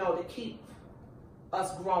 you know, to keep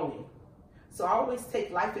us growing. So I always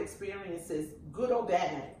take life experiences, good or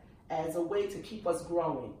bad, as a way to keep us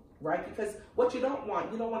growing, right? Because what you don't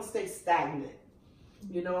want to stay stagnant.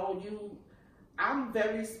 You know, I'm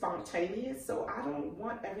very spontaneous, so I don't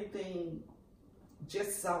want everything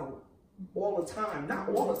just so all the time. Not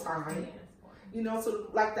all the time. You know, so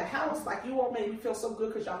like the house, like you all made me feel so good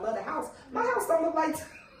because y'all love the house. My house don't look like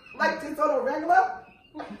this on a regular.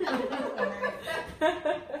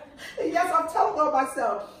 And yes, I'm telling on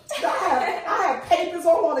myself. I have papers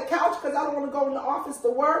all on the couch because I don't want to go in the office to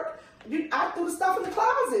work. I threw the stuff in the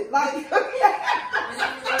closet. Like,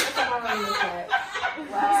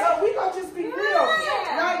 so we gonna just be real,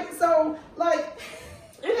 right? So like,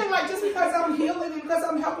 it ain't like just because I'm healing and because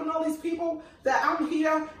I'm helping all these people that I'm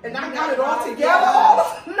here and I got it all together.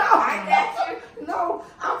 No, I got you. No,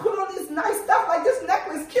 I put on this nice stuff like this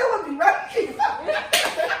necklace killing me, right? Girl, take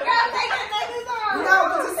that necklace off. No,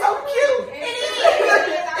 because it's so cute.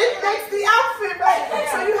 It makes the outfit, right?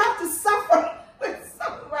 So you have to suffer.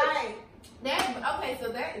 Right. Okay,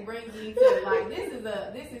 so that brings me to like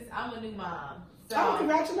I'm a new mom. So Oh,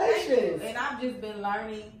 congratulations. and I've just been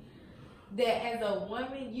learning that as a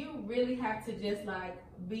woman, you really have to just like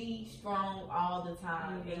be strong all the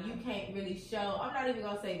time, and you can't really show. I'm not even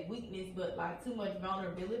gonna say weakness, but like too much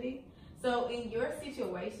vulnerability. So in your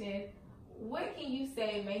situation, what can you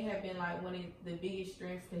say may have been like one of the biggest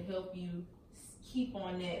strengths to help you keep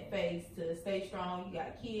on that face to stay strong? You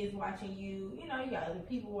got kids watching you, you know, you got other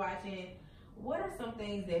people watching. What are some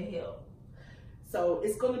things that help? So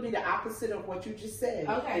it's going to be the opposite of what you just said.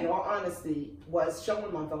 Okay. In all honesty, was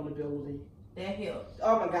showing my vulnerability. That helps.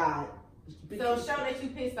 Oh my God. So show that you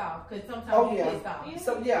pissed off, because sometimes Oh, you yeah. pissed off.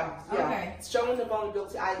 So yeah. Okay. Showing the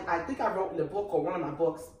vulnerability. I think I wrote in the book or one of my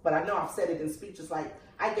books, but I know I've said it in speeches like,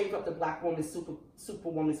 I gave up the black woman's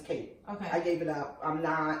superwoman's cape. Okay. I gave it up. I'm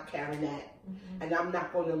not carrying that. And I'm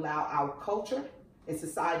not going to allow our culture and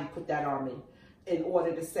society put that on me in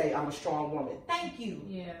order to say I'm a strong woman. Thank you.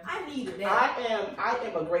 Yeah. I needed that. I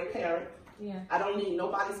am a great parent. Yeah. I don't need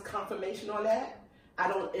nobody's confirmation on that.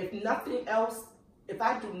 If nothing else, if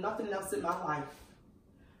I do nothing else in my life,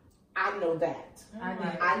 I know that.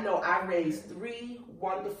 I know I raised 3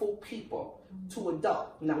 wonderful people to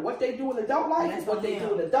adult. Now, what they do in adult life is what they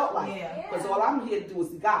do in adult life. Yeah. Because all I'm here to do is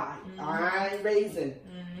guide. I ain't raising.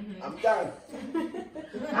 I'm done.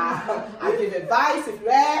 I give advice if you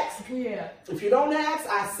ask. Yeah. If you don't ask,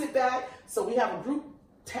 I sit back. So we have a group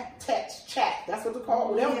text chat. That's what they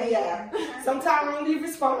call whatever we have. Sometimes I don't even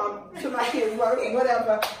respond to my kids,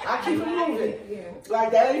 whatever. I keep it moving. Yeah.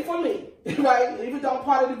 Like, that ain't for me. Right? Even though I'm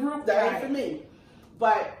part of the group, that ain't for me.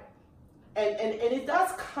 But and it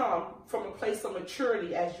does come from a place of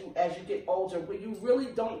maturity as you get older, where you really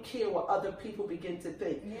don't care what other people begin to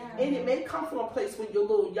think. Yeah. And it may come from a place when you're a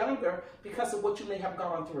little younger because of what you may have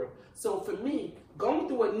gone through. So for me, going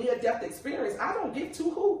through a near-death experience, I don't give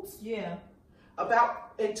 2 hoots Yeah.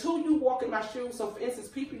 about until you walk in my shoes. So for instance,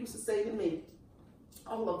 people used to say to me,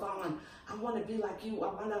 "Oh, LaVon, I want to be like you.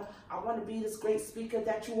 I want to be this great speaker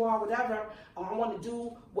that you are, whatever. Or I want to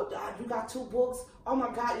do what you got 2 books. Oh my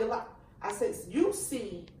God, you're like." I said, you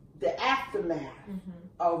see the aftermath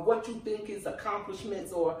of what you think is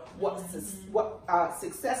accomplishments or what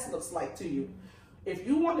success looks like to you. If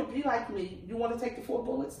you want to be like me, you want to take the 4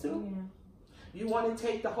 bullets too. You want to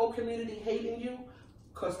take the whole community hating you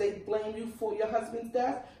because they blame you for your husband's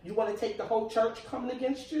death. You want to take the whole church coming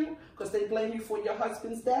against you because they blame you for your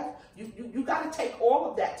husband's death. You got to take all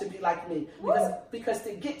of that to be like me. Because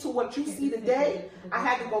to get to what you see today, I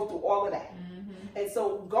had to go through all of that. And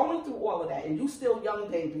so going through all of that, and you still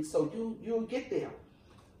young, baby, so you'll get there.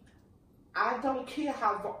 I don't care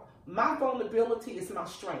how, my vulnerability is my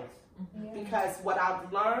strength. Because what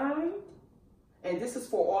I've learned, and this is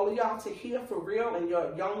for all of y'all to hear for real, and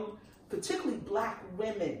your young, particularly black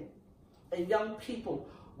women and young people,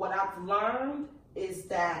 what I've learned is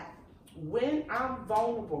that when I'm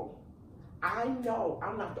vulnerable, I know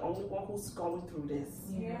I'm not the only one who's going through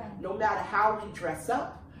this. No matter how we dress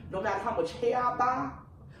up, no matter how much hair I buy,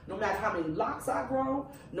 no matter how many locks I grow,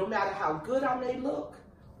 no matter how good I may look,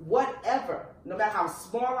 whatever, no matter how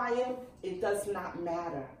small I am, it does not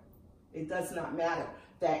matter. It does not matter.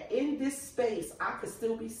 That in this space, I could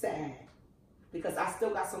still be sad because I still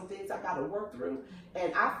got some things I got to work through.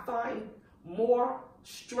 And I find more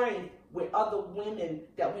strength with other women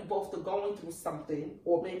that we both are going through something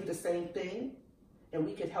or maybe the same thing, and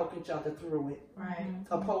we can help each other through it. Right.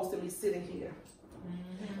 Opposed to me sitting here.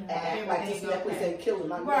 Mm-hmm. And like this necklace ain't killing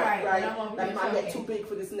my neck, Right. right? Like my neck too big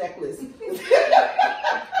for this necklace.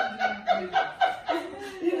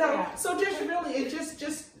 You know, so just really, it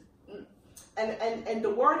just and the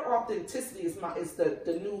word authenticity is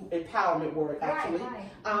the new empowerment word actually.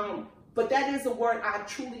 Right. But that is a word I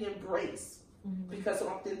truly embrace because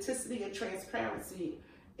authenticity and transparency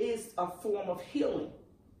is a form of healing.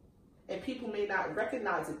 And people may not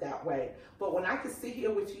recognize it that way. But when I can sit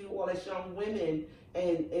here with you all as young women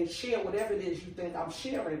and share whatever it is you think I'm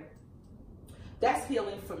sharing, that's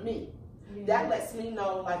healing for me. Yeah. That lets me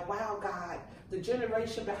know, like, wow, God, the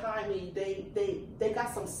generation behind me, they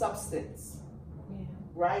got some substance,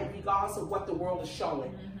 right? Regardless of what the world is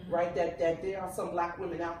showing, right? That there are some black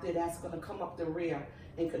women out there that's going to come up the rear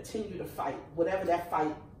and continue to fight, whatever that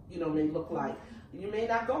fight, may look like. You may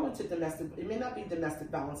not go into it may not be domestic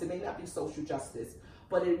violence, it may not be social justice,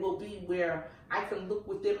 but it will be where I can look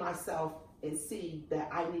within myself and see that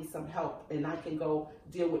I need some help and I can go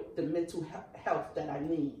deal with the mental health that I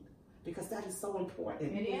need, because that is so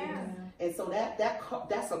important. It is. And so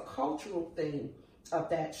that's a cultural thing of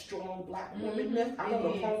that strong black woman myth. I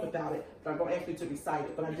wrote a poem about it, but I'm going to ask you to recite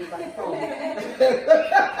it, but I did write a poem.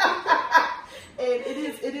 And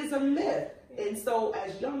it is a myth. And so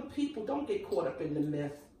as young people, don't get caught up in the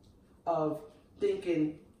myth of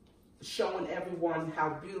thinking, showing everyone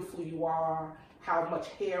how beautiful you are, how much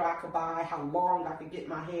hair I could buy, how long I could get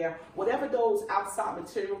my hair, whatever those outside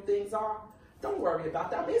material things are. Don't worry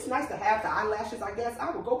about that. I mean, it's nice to have the eyelashes, I guess.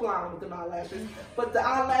 I would go blind with the eyelashes. But the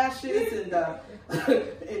eyelashes and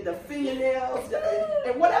the fingernails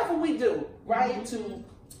and whatever we do, right,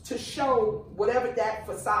 to show whatever that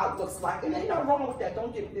facade looks like. And ain't nothing wrong with that.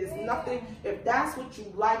 Don't get, there's nothing, if that's what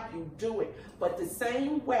you like, you do it. But the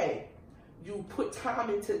same way you put time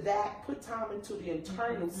into that, put time into the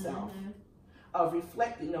internal self of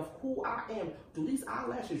reflecting of who I am. Do these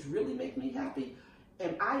eyelashes really make me happy?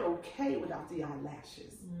 Am I okay without the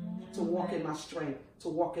eyelashes? To walk in my strength, to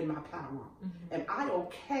walk in my power? Am I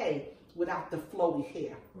okay without the flowy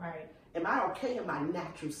hair? Right. Am I okay in my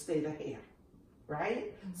natural state of hair?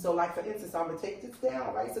 Right? So like for instance, I'm gonna take this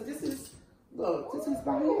down, right? So this is, look, this is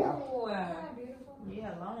my hair.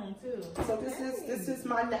 Yeah, long too. So this is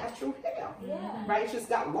my natural hair. Yeah. Right? It just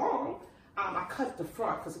got long. I cut the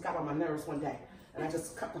front because it got on my nerves one day. And I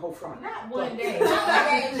just cut the whole front. Not one day. It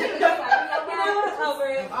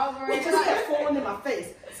just kept falling in my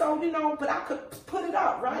face. So, you know, but I could put it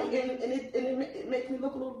up, right? And it makes me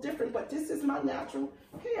look a little different. But this is my natural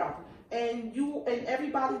hair. And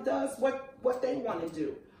everybody does what they want to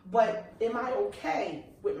do. But am I okay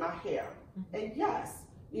with my hair? And yes.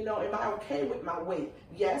 You know, am I okay with my weight?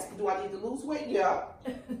 Yes. Do I need to lose weight? Yeah.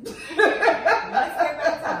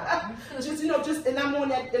 And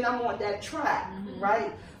I'm on that track,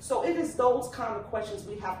 right? So it is those kind of questions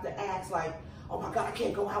we have to ask, like, oh my God, I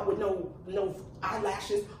can't go out with no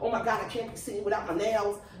eyelashes. Oh my God, I can't be seen without my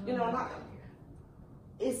nails. You know,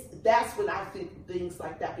 that's when I think things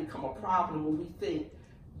like that become a problem, when we think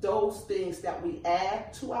those things that we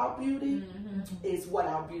add to our beauty is what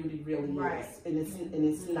our beauty really is, and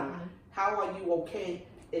it's not. How are you okay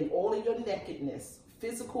in all of your nakedness,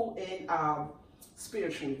 physical and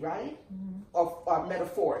spiritually, right? Or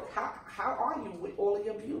metaphoric? How are you with all of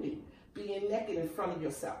your beauty, being naked in front of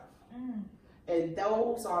yourself? And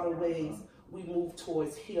those are the ways we move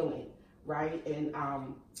towards healing, right? And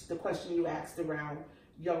the question you asked around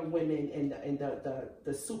young women and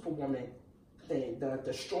the superwoman thing,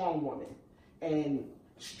 the strong woman. And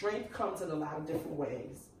strength comes in a lot of different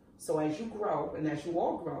ways. So as you grow, and as you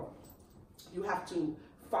all grow, you have to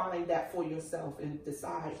find that for yourself and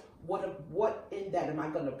decide what in that am I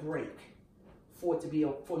going to break for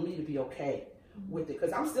me to be okay with it.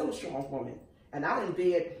 Because I'm still a strong woman, and I done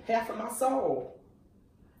bared half of my soul.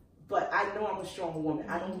 But I know I'm a strong woman.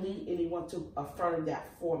 I don't need anyone to affirm that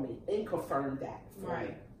for me and confirm that for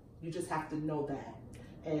me. You just have to know that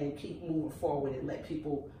and keep moving forward and let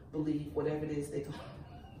people believe whatever it is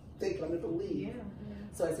they're going to believe. Yeah.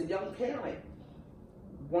 So as a young parent,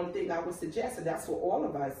 one thing I would suggest, and that's for all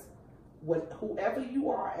of us, whoever you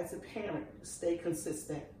are as a parent, stay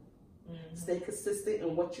consistent. Stay consistent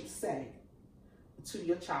in what you say to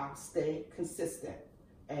your child. Stay consistent.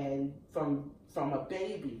 And from a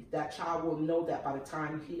baby, that child will know that by the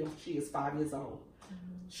time he or she is 5 years old.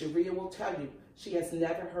 Sharia will tell you, she has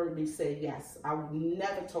never heard me say yes. I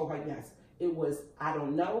never told her yes. It was, I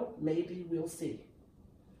don't know, maybe we'll see.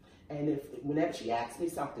 And whenever she asks me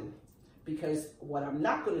something, because what I'm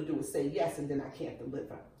not going to do is say yes and then I can't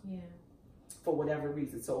deliver. Yeah. For whatever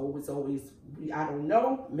reason. So it was always, I don't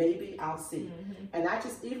know, maybe I'll see. And I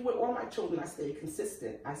just, even with all my children, I stayed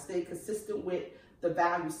consistent. I stayed consistent with the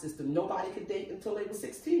value system. Nobody could date until they were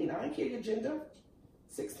 16. I don't care your gender.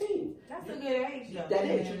 16. That's a good age, though. That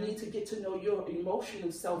age, you need to get to know your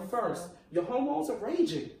emotional self first. Your hormones are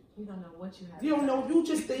raging. You don't know what you have. You don't know, you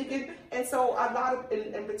just thinking. And so a lot of,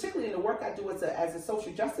 and particularly in the work I do as a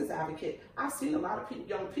social justice advocate, I've seen a lot of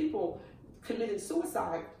young people committing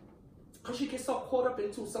suicide because you get so caught up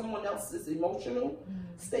into someone else's emotional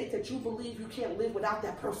state that you believe you can't live without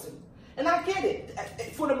that person. And I get it.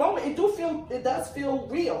 For the moment, it does feel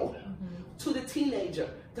real to the teenager.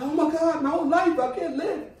 Oh my God, my whole life I can't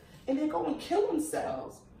live. And they go and kill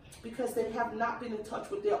themselves because they have not been in touch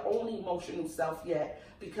with their own emotional self yet,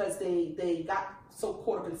 because they got so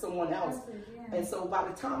caught up in someone else. And so by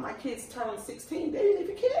the time my kids turned 16, they didn't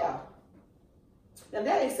even care. Now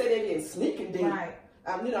that ain't say they didn't sneak and date. Right.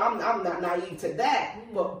 You know, I'm not naive to that,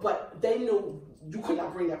 but they knew you could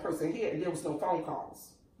not bring that person here, and there was no phone calls.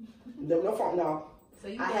 There was no phone. No. So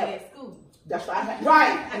you got at school. That's right. I had,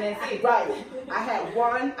 right. And that's it. Right.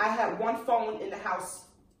 I had one phone in the house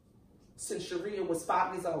since Sharia was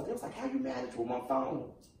 5 years old. It was like, how you manage with one phone?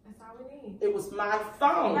 That's all we need. It was my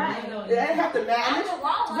phone. Right. I didn't have to manage.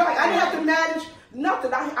 Right. I didn't have to manage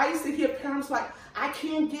nothing. I used to hear parents like, I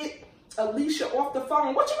can't get Alicia off the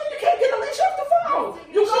phone. What you mean you can't get Alicia off the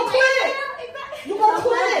phone? You go click. You go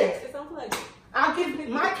click. It's unplugged.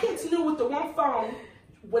 My kids knew with the one phone,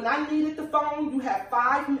 when I needed the phone,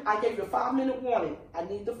 I gave you a 5-minute warning. I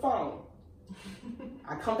need the phone.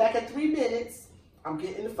 I come back at 3 minutes. I'm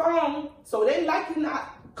getting the phone. So they like you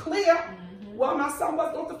not clear. Well, my son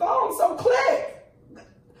wasn't on the phone, so click.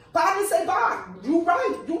 But I didn't say bye. You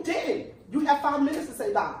right. You didn't. You have 5 minutes to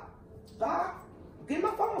say bye. Bye. Get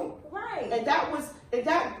my phone. Right. And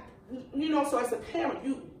that, you know, so as a parent,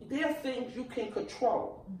 there are things you can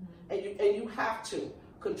control. And you have to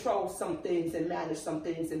control some things and manage some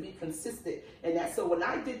things and be consistent in that. So when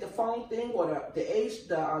I did the phone thing or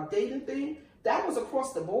the dating thing, that was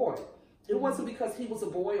across the board. It wasn't because he was a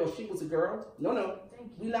boy or she was a girl. No.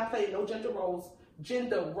 We're not playing no gender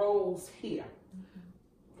roles here.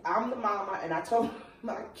 I'm the mama, and I told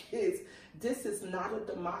my kids, this is not a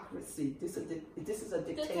democracy. This is a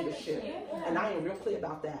dictatorship. Yeah. And I am real clear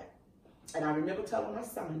about that. And I remember telling my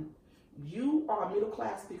son, you are middle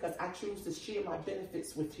class because I choose to share my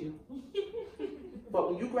benefits with you. But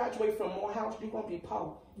when you graduate from Morehouse, you're going to be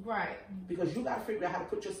poor. Right. Because you got to figure out how to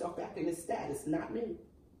put yourself back in this status, not me.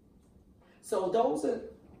 So those are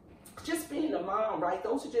just being a mom, right?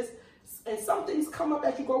 Those are just, and some things come up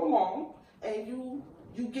as you go along, and you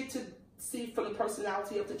get to see from the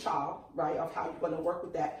personality of the child, right, of how you're going to work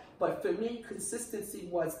with that. But for me, consistency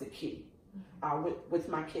was the key with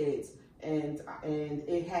my kids. And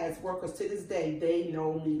it has worked, because to this day, they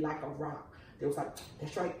know me like a rock. They was like,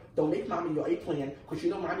 that's right, don't make mommy your A plan, because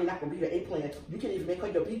you know mommy not going to be your A plan. You can even make her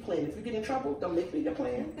your B plan. If you get in trouble, don't make me your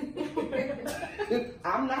plan.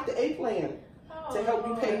 I'm not the A plan to help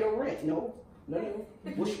you pay your rent. No.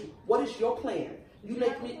 What is your plan? You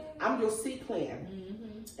make me, I'm your C plan.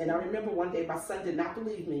 And I remember one day my son did not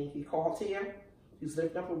believe me. He called here. He was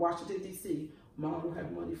living up in Washington, D.C. Mom don't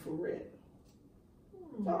have money for rent.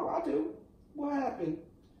 No, I do. What happened?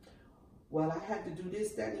 Well, I had to do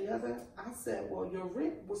this, that, and the other. I said, well, your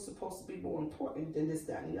rent was supposed to be more important than this,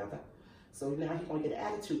 that, and the other. So now he's going to get an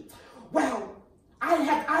attitude. Well,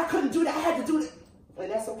 I couldn't do that. I had to do it.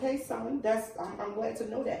 And that's okay, son. I'm glad to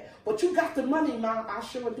know that. But you got the money, Mom. I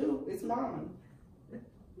sure do. It's mine.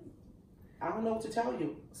 I don't know what to tell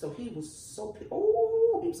you. So he was so pissed.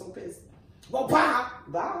 Oh, he was so pissed. Well, bye.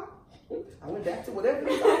 I went back to whatever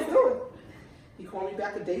it was I was doing. He called me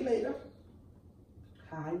back a day later.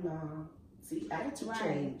 Hi, Mom. See, attitude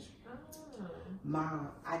change. Oh. Mom,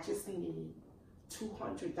 I just need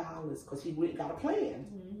 $200 because he went and got a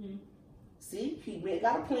plan. See, he went and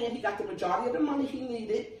got a plan. He got the majority of the money he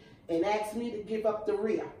needed and asked me to give up the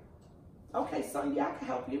rear. Okay, son, yeah, I can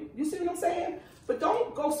help you. You see what I'm saying? But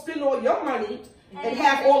don't go spend all your money and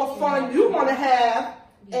have all the fun you want to have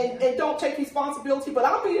and don't take responsibility. But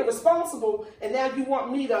I'm being responsible, and now you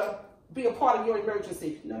want me to be a part of your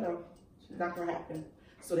emergency. No, it's not going to happen.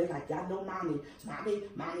 So they're like, y'all know mommy.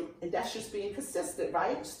 And that's just being consistent,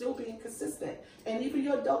 right? Still being consistent. And even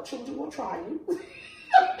your adult children will try you.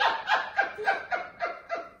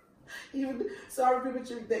 So I remember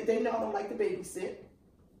they know I don't like to babysit.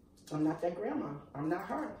 I'm not that grandma. I'm not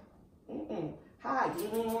her. Hi.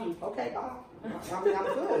 Okay, bye. I mean, I'm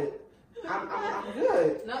good. I'm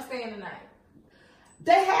good. No staying the night.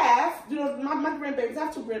 They have, my grandbabies, I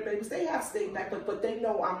have 2 grandbabies, they have stayed back, but they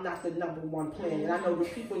know I'm not the number one plan. And I know the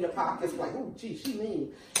people in your pockets like, oh, gee, she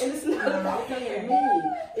mean. And it's not about being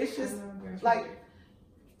mean. It's just like,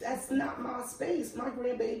 that's not my space. My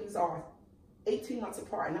grandbabies are 18 months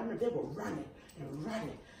apart, and I remember they were running.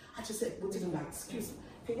 I just said, well, like, excuse me,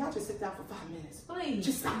 can y'all just sit down for 5 minutes? Please.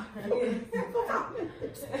 Just stop. For 5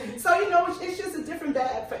 minutes. So, it's just a different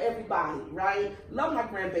bag for everybody, right? Love my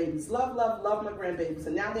grandbabies. Love my grandbabies.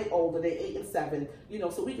 And now they're older. They're 8 and 7.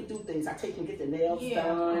 So we could do things. I take them get their nails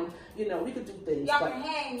done. We could do things. Y'all can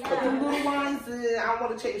hang now. But the little ones, I don't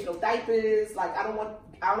want to change no diapers. Like, I don't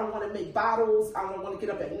want to make bottles. I don't want to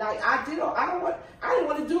get up at night. I didn't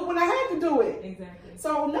want to do it when I had to do it. Exactly.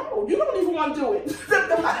 So no, you don't even want to do it.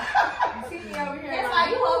 See me over here. That's why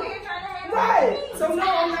you over here trying to hang Right. So no,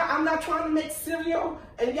 I'm not trying to make cereal.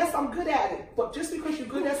 And yes, I'm good at it. But just because you're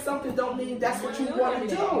good at something don't mean that's what you want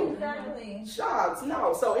to do. Exactly. Shucks,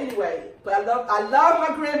 no. So anyway, but I love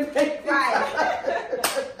my grandbabies. Right.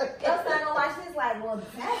 Your son will watch this like, well,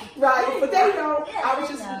 dang. Right. But they know.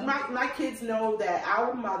 Yeah, my kids know that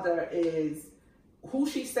our mother is who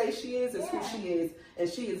she says she is who she is, and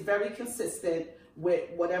she is very consistent with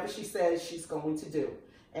whatever she says she's going to do.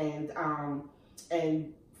 And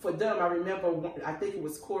for them, I remember, I think it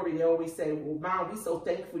was Corey, they always say, well, Mom, we're so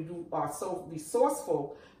thankful you are so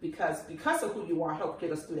resourceful because of who you are, helped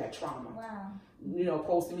get us through that trauma. Wow.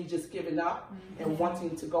 Opposed to me just giving up and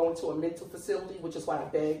wanting to go into a mental facility, which is why I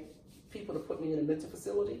beg people to put me in a mental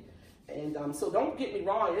facility. And so don't get me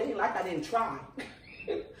wrong, it ain't like I didn't try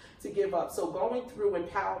to give up. So going through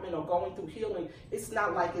empowerment or going through healing, it's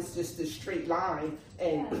not like it's just this straight line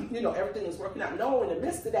and, everything is working out. No, in the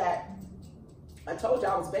midst of that, I told you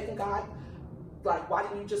I was begging God, like, why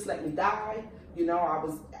didn't you just let me die? I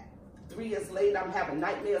was 3 years later, I'm having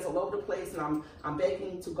nightmares all over the place, and I'm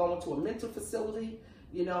begging to go into a mental facility,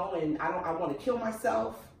 you know, and I want to kill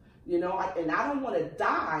myself, you know, and I don't want to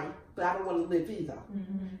die, but I don't want to live either.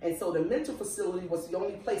 And so the mental facility was the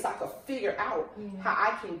only place I could figure out how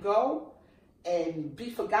I can go and be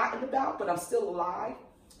forgotten about, but I'm still alive,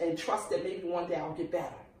 and trust that maybe one day I'll get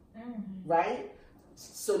better, right?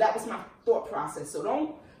 So that was my thought process. So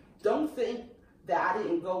don't think that I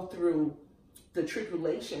didn't go through the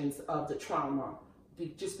tribulations of the trauma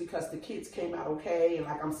just because the kids came out okay, and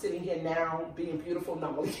like I'm sitting here now being beautiful.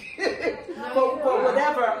 No, but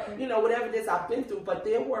whatever, you know, whatever it is I've been through. But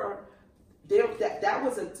that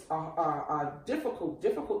was a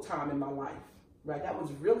difficult time in my life, right? That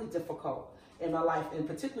was really difficult in my life, and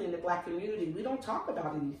particularly in the Black community, we don't talk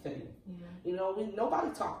about anything. You know,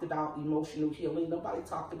 nobody talked about emotional healing. Nobody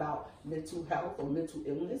talked about mental health or mental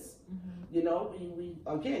illness. You know, we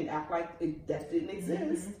again act like that didn't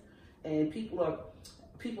exist, and people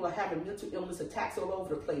are having mental illness attacks all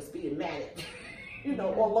over the place, being manic, you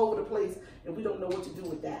know, all over the place, and we don't know what to do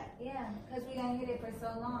with that. Yeah, because we don't hit it for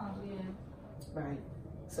so long. Right.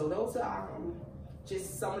 So those are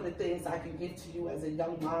just some of the things I can give to you as a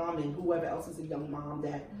young mom, and whoever else is a young mom,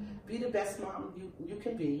 that be the best mom you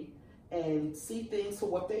can be, and see things for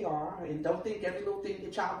what they are, and don't think every little thing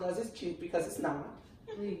your child does is cute, because it's not.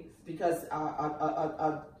 Please. Because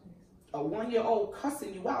a 1-year-old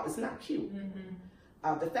cussing you out is not cute.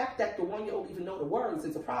 The fact that the 1-year-old even know the words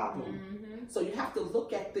is a problem. So you have to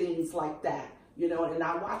look at things like that, you know. And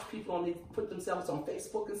I watch people put themselves on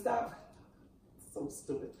Facebook and stuff. So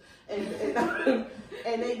stupid, and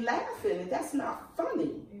they laughing, and that's not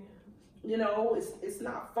funny. You know, it's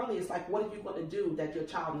not funny. It's like, what are you going to do that your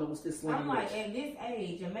child knows this language? I'm like, at this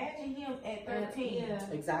age, imagine him at 13.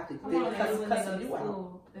 Exactly. They're cussing you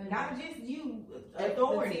out. Not just you,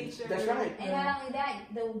 authority. That's right. And not only that,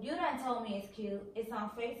 you done told me it's cute. It's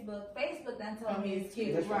on Facebook. Facebook done told me it's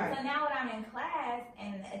cute. That's right. So now when I'm in class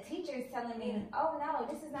and a teacher is telling me, oh no,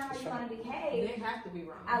 this is not how you're going to behave, They have to be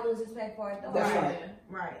wrong. I lose respect for authority. That's right.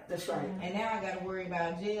 Right. That's right. And now I got to worry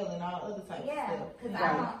about jail and all other types of Yeah, stuff. because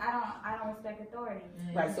Right. I don't respect authority.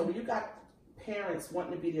 Right. So when you got parents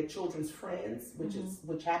wanting to be their children's friends,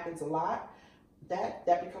 which happens a lot, that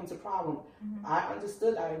becomes a problem. I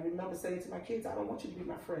understood. I remember saying to my kids, I don't want you to be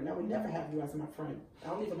my friend. I would never have you as my friend. I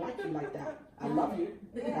don't even like you like that. I love you,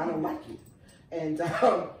 but I don't like you. And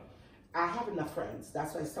I have enough friends.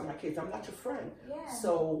 That's why I tell my kids, I'm not your friend. Yeah.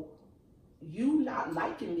 So you not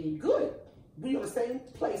liking me, good. We on the same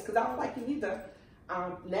place, because I don't like you either.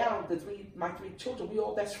 Now my 3 children, we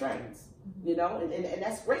all best friends. You know, and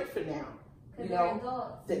that's great for now. You know,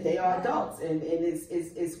 adults. that they are adults, and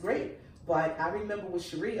it's great. But I remember with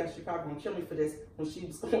Sharia, she probably gonna kill me for this. When she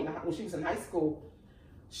was in high school,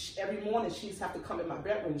 every morning she used to have to come in my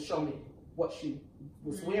bedroom and show me what she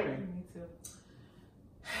was wearing. Me too.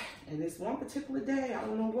 And this one particular day, I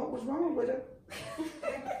don't know what was wrong with her,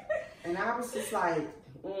 and I was just like,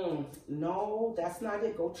 no, that's not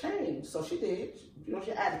it. Go change. So she did. You know,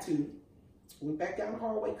 your attitude. Went back down the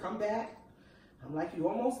hallway, come back. I'm like, you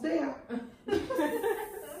almost there.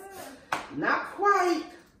 Not quite.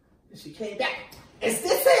 And she came back. Is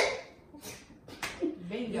this it?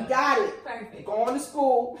 Bingo. You got it. Perfect. Go on to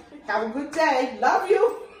school. Have a good day. Love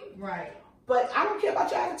you. Right. But I don't care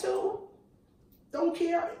about your attitude. Don't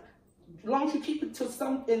care. As long as you keep it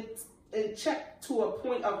in check to a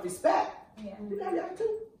point of respect, you got your attitude.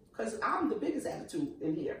 Because I'm the biggest attitude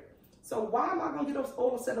in here. So why am I going to get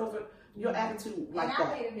all upset over your attitude like and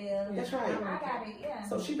that? I pay the bills. That's right. I got it, yeah.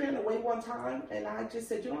 So she ran away one time, and I just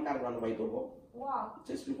said, you don't got to run away, boo. Walk.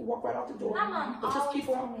 Just you can walk right out the door. My mom But just always keep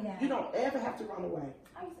told me on. that. You don't ever have to run away.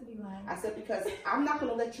 I used to be like, I said, because I'm not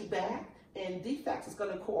going to let you back, and DFACS is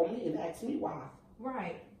going to call me and ask me why.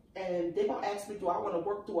 Right. And they're going to ask me, do I want to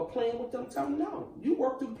work through a plan with them? Tell them, no. You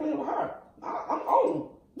work through the plan with her. I'm on.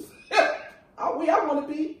 Where I want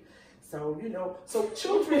to be. So, you know, so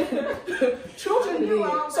children, so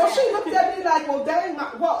she looked at me like, well, dang,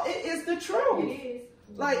 it is the truth. It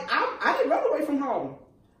is. Like, I didn't run away from home.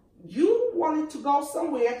 You wanted to go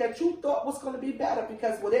somewhere that you thought was going to be better,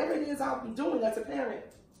 because whatever it is I'll be doing as a parent,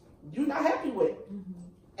 you're not happy with.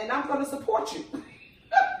 And I'm going to support you.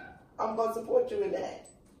 I'm going to support you in that.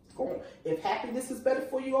 If happiness is better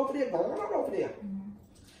for you over there, go on over there.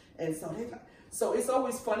 And so it's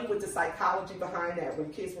always funny with the psychology behind that,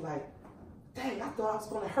 when kids were like, dang, I thought I was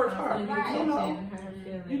going to hurt her. Right. You know,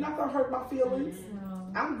 you're not going to hurt my feelings.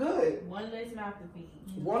 I'm good. One less mouth to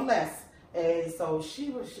feed. One less. And so she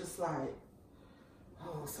was just like,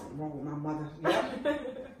 oh, something wrong with my mother. Yep.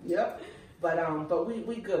 Yep. But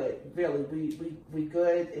we good, really. We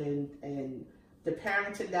good, and the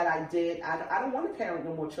parenting that I did, I don't want to parent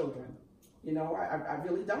no more children. You know, I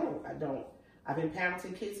really don't. I don't. I've been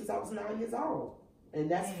parenting kids since I was 9 years old, and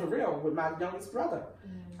that's for real with my youngest brother.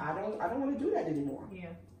 I don't want to do that anymore.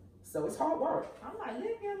 Yeah. So it's hard work. I'm like,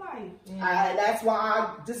 live your life. That's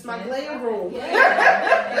why this is my glam room.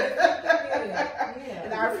 Yeah.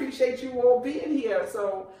 And I appreciate you all being here.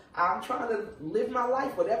 So I'm trying to live my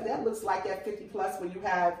life, whatever that looks like at 50 plus, when you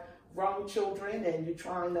have grown children and you're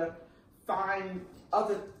trying to find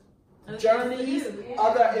other journeys,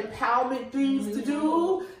 other empowerment things to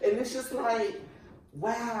do. And it's just like,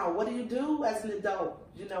 wow, what do you do as an adult?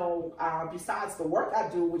 You know, besides the work I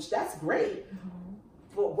do, which that's great.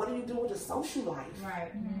 But what do you do with the social life?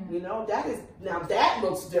 Right. You know, that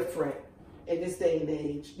looks different in this day and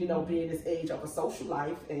age, you know, being this age of a social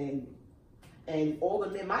life, and all the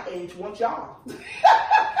men my age want y'all.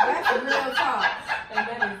 That's a real talk.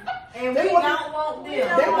 And we don't want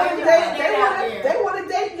them. They want to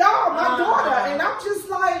date y'all, my daughter. And I'm just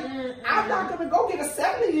like, I'm not going to go get a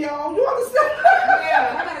 70-year-old. You understand?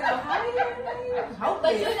 Yeah, I gotta go higher.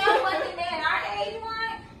 But you know what the men our age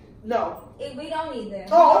want? No. We don't either.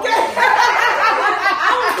 Oh, okay.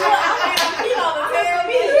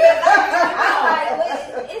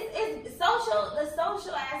 It's social. The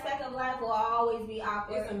social aspect of life will always be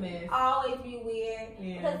awkward. It's a mess. Always be weird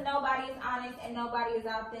because nobody is honest and nobody is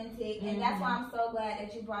authentic, and that's why I'm so glad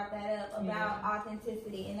that you brought that up about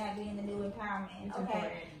authenticity and that being the new empowerment.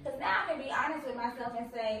 Okay, because now I can be honest with myself and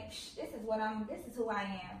say, this is who I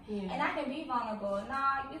am, and I can be vulnerable.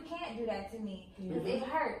 No, you can't do that to me because it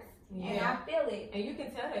hurts. Yeah. And I feel it. And you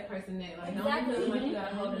can tell that person that. Like, Exactly. don't feel like you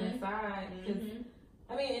gotta hold it inside. Because,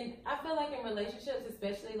 I mean, I feel like in relationships,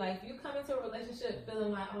 especially, like, you come into a relationship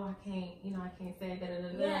feeling like, oh, I can't say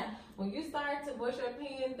that. Yeah. When you start to voice your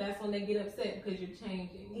opinion, that's when they get upset because you're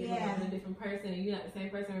changing. You're becoming a different person, and you're not the same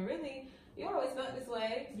person. And really, you always felt this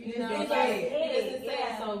way. You know, you just say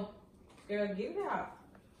it. So, girl, get it out.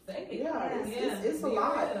 Say it. It's a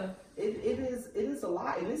lot. It is a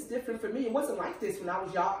lot, and it's different for me. It wasn't like this when I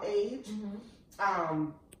was y'all age,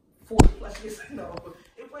 40 plus years ago.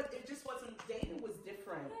 It just wasn't. Dating was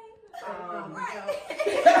different.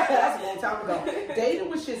 That's a long time ago. Dating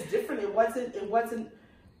was just different. It wasn't.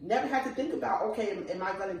 Never had to think about, okay, am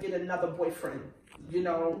I going to get another boyfriend? You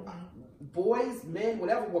know, boys, men,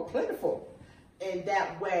 whatever, were plentiful in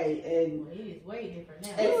that way, and it is way different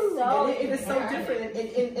now. It is so different,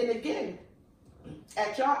 and again,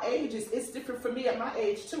 at your age, it's different for me at my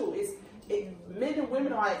age too. Men and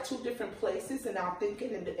women are at two different places in our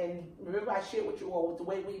thinking, and remember I shared with you all the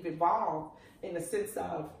way we've evolved in the sense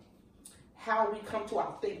of how we come to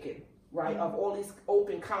our thinking, right? Of all these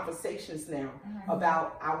open conversations now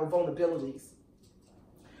about our vulnerabilities.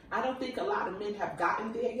 I don't think a lot of men have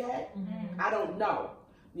gotten there yet. I don't know,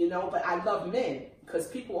 you know, but I love men because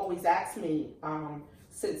people always ask me,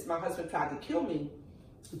 since my husband tried to kill me,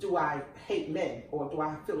 do I hate men or do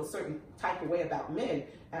I feel a certain type of way about men?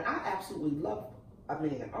 And I absolutely love a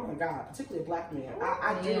man. Oh my God, particularly a black man.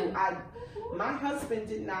 I do. My husband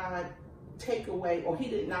did not take away, or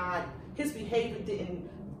his behavior didn't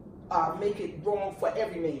make it wrong for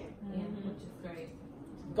every man. Which is great.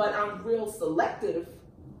 But I'm real selective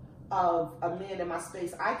of a man in my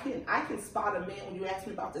space. I can spot a man, when you ask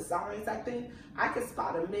me about the signs, I think I can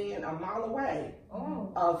spot a man a mile away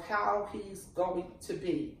of how he's going to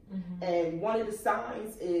be. And one of the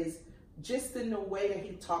signs is just in the way that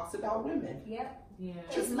he talks about women. Yep. Yeah.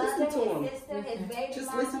 Just listen to him.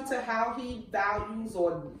 Just listen to how he values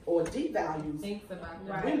or devalues Thinks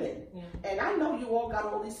about women. Yeah. And I know you all got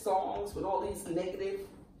all these songs with all these negative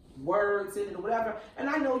words in it or whatever, and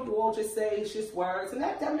I know you all just say it's just words, and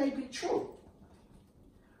that may be true.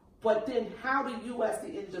 But then how do you as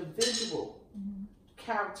the individual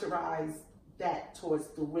characterize that towards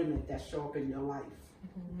the women that show up in your life?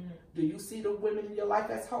 Do you see the women in your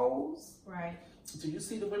life as hoes? Right. Do you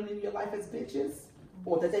see the women in your life as bitches?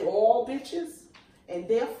 Or that they all bitches? And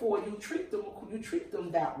therefore you treat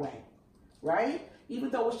them that way, right? Even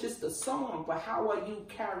though it's just a song, but how are you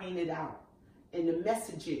carrying it out? And the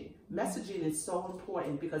messaging. Messaging is so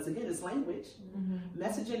important because, again, it's language.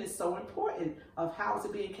 Messaging is so important of how is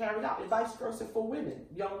it being carried out, and vice versa for women,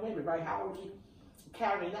 young women, right? How are we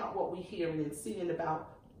carrying out what we're hearing and seeing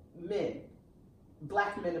about men,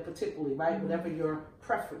 black men in particularly, right? Whatever your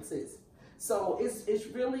preference is. So it's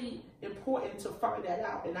really important to find that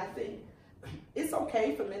out, and I think it's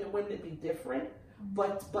okay for men and women to be different.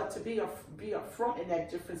 But to be upfront in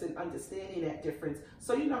that difference and understanding that difference.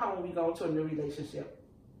 So you know how when we go into a new relationship,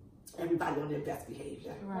 everybody on their best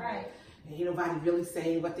behavior. Right. And ain't nobody really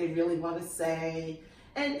saying what they really want to say.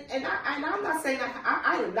 And I'm not saying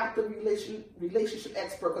I am not the relationship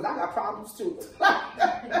expert, because I got problems too.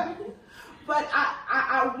 But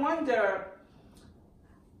I wonder,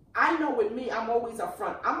 I know with me, I'm always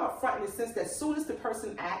upfront. I'm upfront in the sense that as soon as the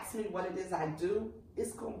person asks me what it is I do,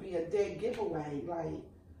 it's going to be a dead giveaway.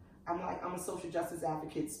 I'm a social justice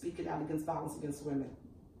advocate speaking out against violence against women.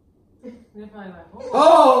 They're probably like,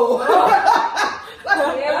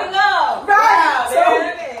 There we go.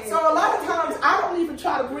 Right. So a lot of times I don't even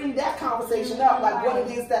try to bring that conversation up, like what it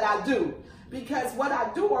is that I do, because what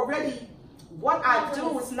I do already, what I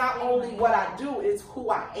do is not only what I do, it's who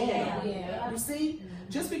I am. Yeah. You see,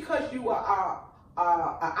 just because you are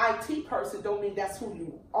an IT person, don't mean that's who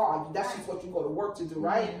you are. That's just what you go to work to do,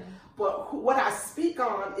 right? But what I speak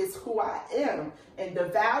on is who I am, and the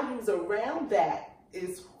values around that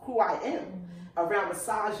is who I am. Around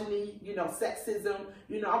misogyny, sexism,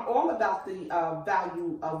 I'm all about the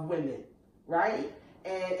value of women, right?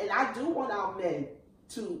 And I do want our men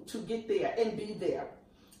to get there and be there,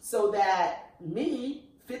 so that me,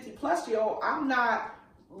 50-plus-year-old, I'm not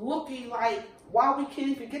looking like, why we can't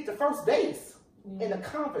even get to first base in a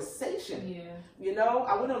conversation.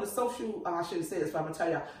 I went on a social, I shouldn't say this, but I'm gonna tell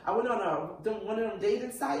you, I went on one of them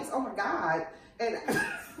dating sites. Oh my God. And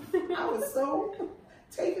I was so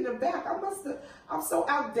taken aback. I'm so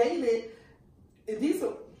outdated. And they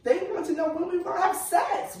want to know when we're gonna have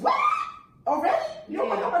sex. What? Already? You don't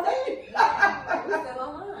want to know my name?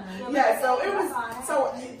 Yeah, so it was,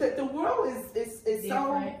 so the world is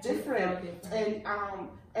so different. And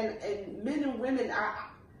men and women,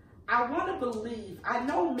 I want to believe, I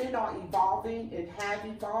know men are evolving and have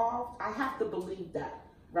evolved. I have to believe that,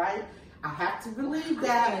 right? I have to believe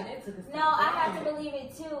that. No, I have to believe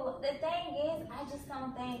it too. The thing is, I just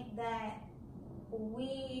don't think that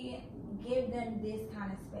we give them this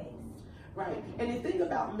kind of space. Right. And the thing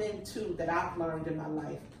about men too that I've learned in my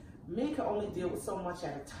life, men can only deal with so much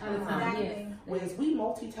at a time. Exactly. Whereas we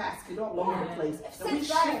multitasking all over the place. And we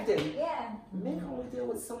shifting. Yeah. Men can only deal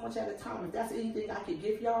with so much at a time. If that's anything I could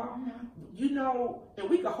give y'all, and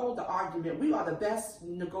we can hold the argument. We are the best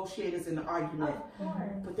negotiators in the argument. Of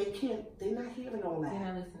course. But they're not hearing all that. They're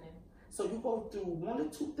not listening. So you go through one or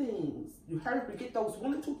two things. You heard me, get those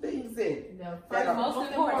one or two things in. That are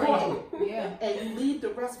most important. Yeah. And you leave the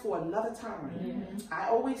rest for another time. I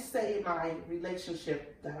always say in my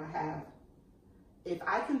relationship that I have, if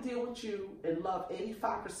I can deal with you and love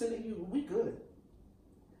 85% of you, we good.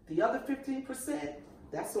 The other 15%,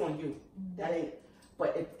 that's on you. That ain't.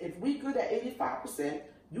 But if we good at 85%,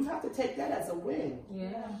 you have to take that as a win.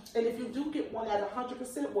 Yeah. And if you do get one at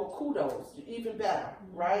 100%, well, kudos, even better,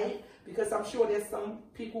 right? Because I'm sure there's some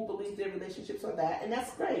people who believe their relationships are that, and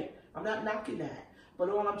that's great. I'm not knocking that. But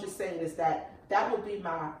all I'm just saying is that would be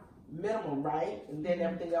my minimum, right? And then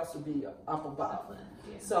everything else would be up above.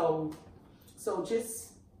 Yeah. So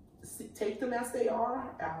just take them as they are.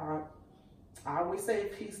 I always say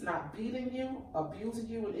if he's not beating you, abusing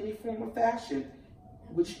you in any form or fashion,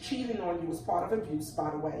 which cheating on you is part of abuse, by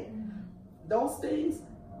the way. Those things,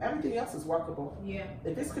 everything else is workable. Yeah.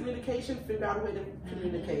 If it's communication, figure out a way to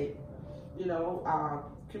communicate.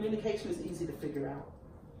 Communication is easy to figure out.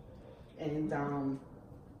 And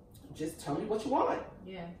just tell me what you want.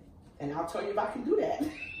 Yeah. And I'll tell you if I can do that.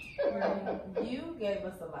 You gave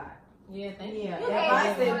us a lot. Yeah, thank you.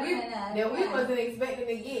 Advice that we wasn't expecting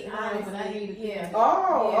to get. Honestly, I needed to yeah.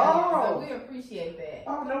 Oh. So we appreciate that.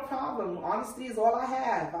 Oh, no problem. Honesty is all I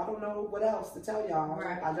have. I don't know what else to tell y'all.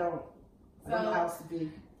 Right. I don't know how else to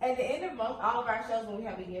be. At the end of all of our shows, when we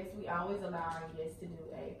have a guest, we always allow our guests to do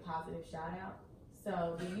a positive shout out.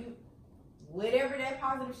 So whatever that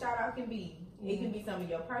positive shout out can be, it can be some of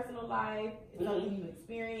your personal life, something you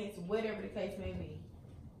experience, whatever the case may be.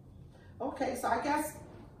 Okay, so I guess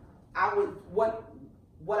I would, what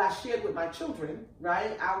I shared with my children,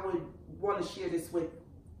 right? I would want to share this with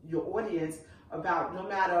your audience about no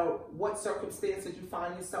matter what circumstances you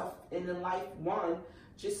find yourself in life, one,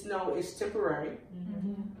 just know it's temporary.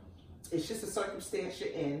 It's just a circumstance you're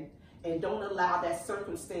in, and don't allow that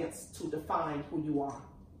circumstance to define who you are.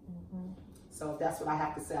 So that's what I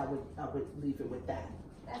have to say. I would leave it with that.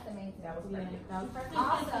 That's amazing. That was perfect.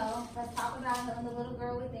 Also, let's talk about Healing the Little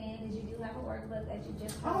Girl Within, because you do have a workbook that you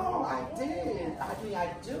just Oh, I did. I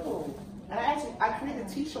do. And I created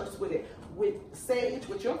T-shirts with it, with Sage,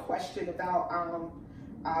 with your question about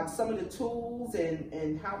some of the tools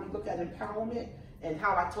and how we look at empowerment, and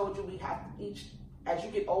how I told you we have each, as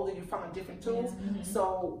you get older, you find different tools.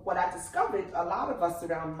 So what I discovered, a lot of us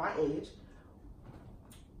around my age,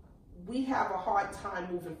 we have a hard time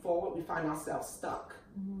moving forward. We find ourselves stuck.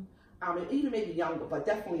 And even maybe younger, but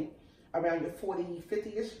definitely around your 40,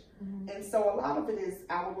 50-ish. And so a lot of it is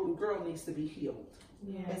our little girl needs to be healed.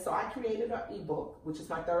 Yeah. And so I created an ebook, which is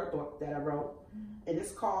my 3rd book that I wrote. And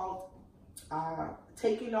it's called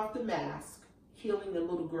Taking Off the Mask, Healing the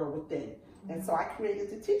Little Girl Within. And so I created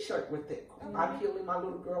the t-shirt with it. I'm healing my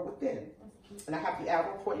little girl within. And I have the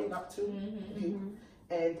arrow pointing up to you.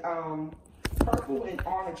 And purple and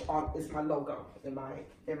orange is my logo in my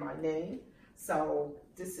name. So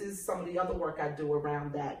this is some of the other work I do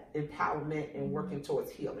around that empowerment and working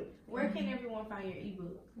towards healing. Where can everyone find your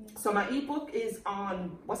ebook? So my ebook is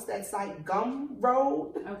on, what's that site?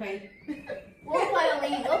 Gumroad. Okay. We'll put a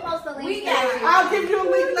link. We'll post a link. We got you. I'll give you a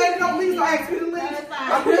link later. No, please don't ask me the link. That's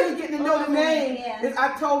fine. I'm really getting to know the name. Yeah.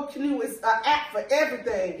 I told Canoe it's an app for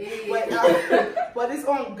everything. But it's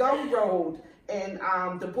on Gumroad. And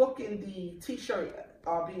the book and the t-shirt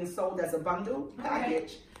are being sold as a bundle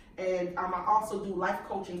package. And I also do life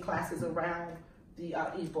coaching classes around the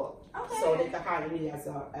ebook. Okay. So they can hire me as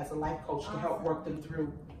a life coach to help work them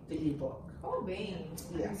through the ebook. Cool beans.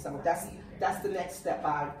 Yeah, so that's the next step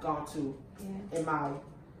I've gone to in my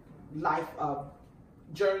life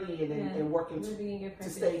journey and working to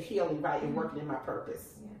stay healing, right, and working in my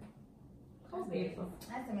purpose. That's beautiful.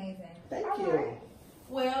 That's amazing. Thank All you. right.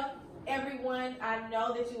 Well, everyone, I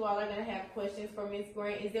know that you all are going to have questions for Ms.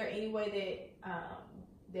 Grant. Is there any way that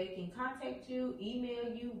they can contact you,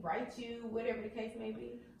 email you, write you, whatever the case may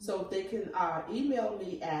be? So they can email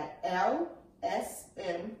me at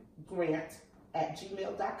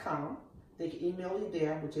lsmgrant@gmail.com. They can email me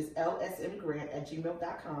there, which is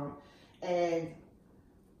lsmgrant@gmail.com. And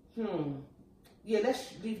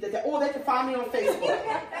let's leave that. Or they can find me on Facebook.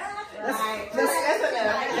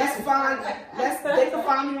 They can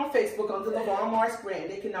find me on Facebook under LaVon Morris Grant.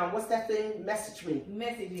 They can what's that thing? Message me.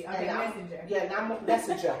 Message you. Okay, Messenger. Yeah, and I'm a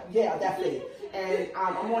messenger. Yeah, that thing. And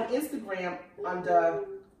I'm on Instagram under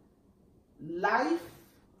Life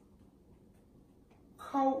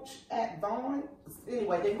Coach at Vaughn.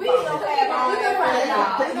 Anyway, they can We find can me. find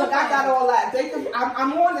it. Look, I got all that.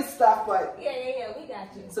 I'm on this stuff, but Yeah, we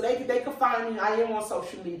got you. so they can find me. I am on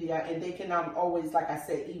social media, and they can always, like I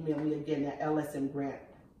said, email me again at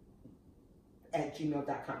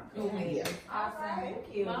lsmgrant@gmail.com. Yeah. Awesome.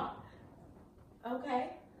 Thank you. Okay.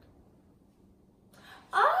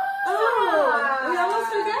 Oh, we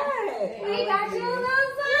almost forgot. We got you a little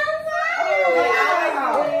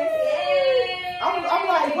Wow. something. I'm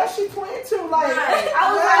like, what's she playing to? Like, I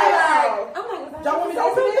was don't want me to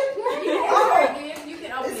open it? Oh, You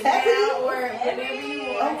can open it's it heavy. now or whatever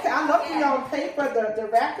you want. Okay, I love the on paper, the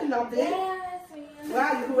wrapping of it. Yes,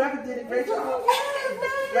 Wow, whoever did a great job.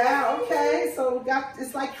 Wow, okay, so we got,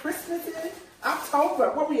 it's like Christmas in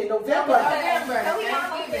October. What we in November? November. So we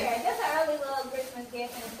almost there. Just an early little Christmas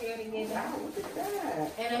gift and spirit of giving. Wow, look at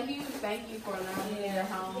that. And a huge thank you for allowing me in your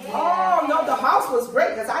home. Yeah. Oh, no, the house was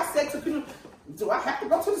great because I said to people, do I have to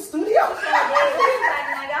go to the studio? Y'all do it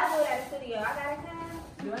at the studio. I gotta come.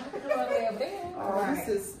 Oh, this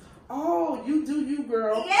is, you do you,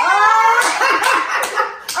 girl. Yeah.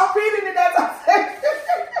 I'm reading it as I say.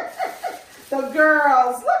 The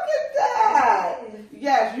girls, look at that.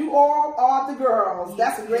 Yes, you all are the girls.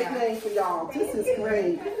 That's a great name for y'all. This is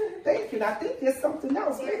great. Thank you. And I think there's something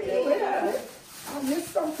else. Wait a minute. I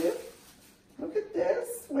missed something. Look at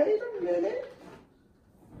this. Wait a minute.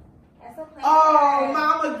 That's a plan. Oh,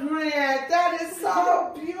 Mama Grant, that is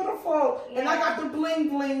so beautiful. And I got the bling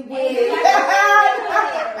bling with it. You got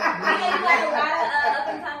a lot of up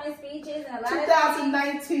and coming speeches and a lot of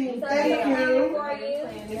 2019. So Thank they're you. for you.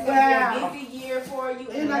 It's Wow. gonna be a busy year for you.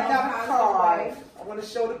 And I got a card. I want to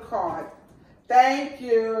show the card. Thank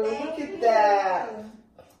you. Look at that.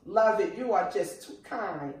 Love it. You are just too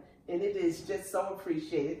kind. And it is just so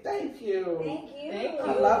appreciated. Thank you. Thank you.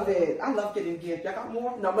 I love it. I love getting gifts. Y'all got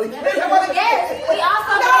more? No, but Yes, we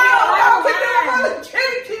also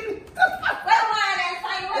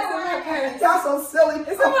y'all so silly.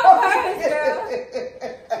 It's in my purse, girl.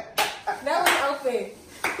 That was open.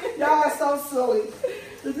 Y'all are so silly.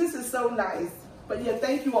 This is so nice. But yeah,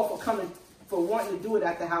 thank you all for coming, for wanting to do it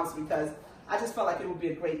at the house because I just felt like it would be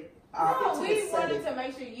a great No, we intimate wanted setting. to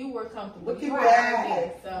make sure you were comfortable. Look You at were that. our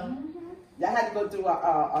guest, so. Y'all had to go do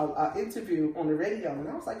a interview on the radio, and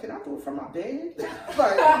I was like, "Can I do it from my bed?"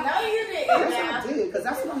 But No, you didn't. yes, Now. I did because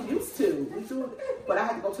that's what I'm used to. We do it, but I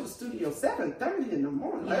had to go to the studio 7:30 in the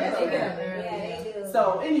morning. Yeah, they do. Yeah, they do.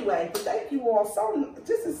 So anyway, but thank you all.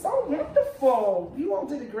 This is so wonderful. You all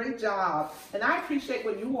did a great job, and I appreciate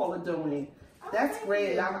what you all are doing. That's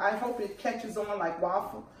great. I hope it catches on like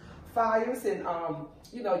fires, and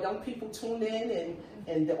young people tune in,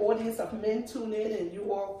 and the audience of men tune in, and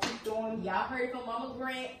you all keep doing. Y'all heard from Mama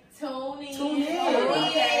Grant. Tune in. Tune in.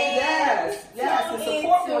 Okay. Yes, and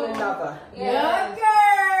support one another. Yeah, girls.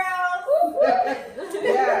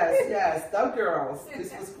 yes, the girls.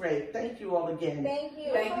 This was great. Thank you all again. Thank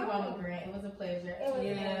you. Thank you, Mama Grant. It was a pleasure. It was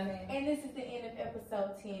amazing. And this is the end of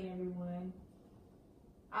episode 10, everyone.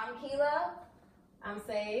 I'm Keela. I'm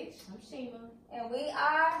Sage. I'm Shima. And we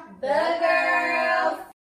are The Girls.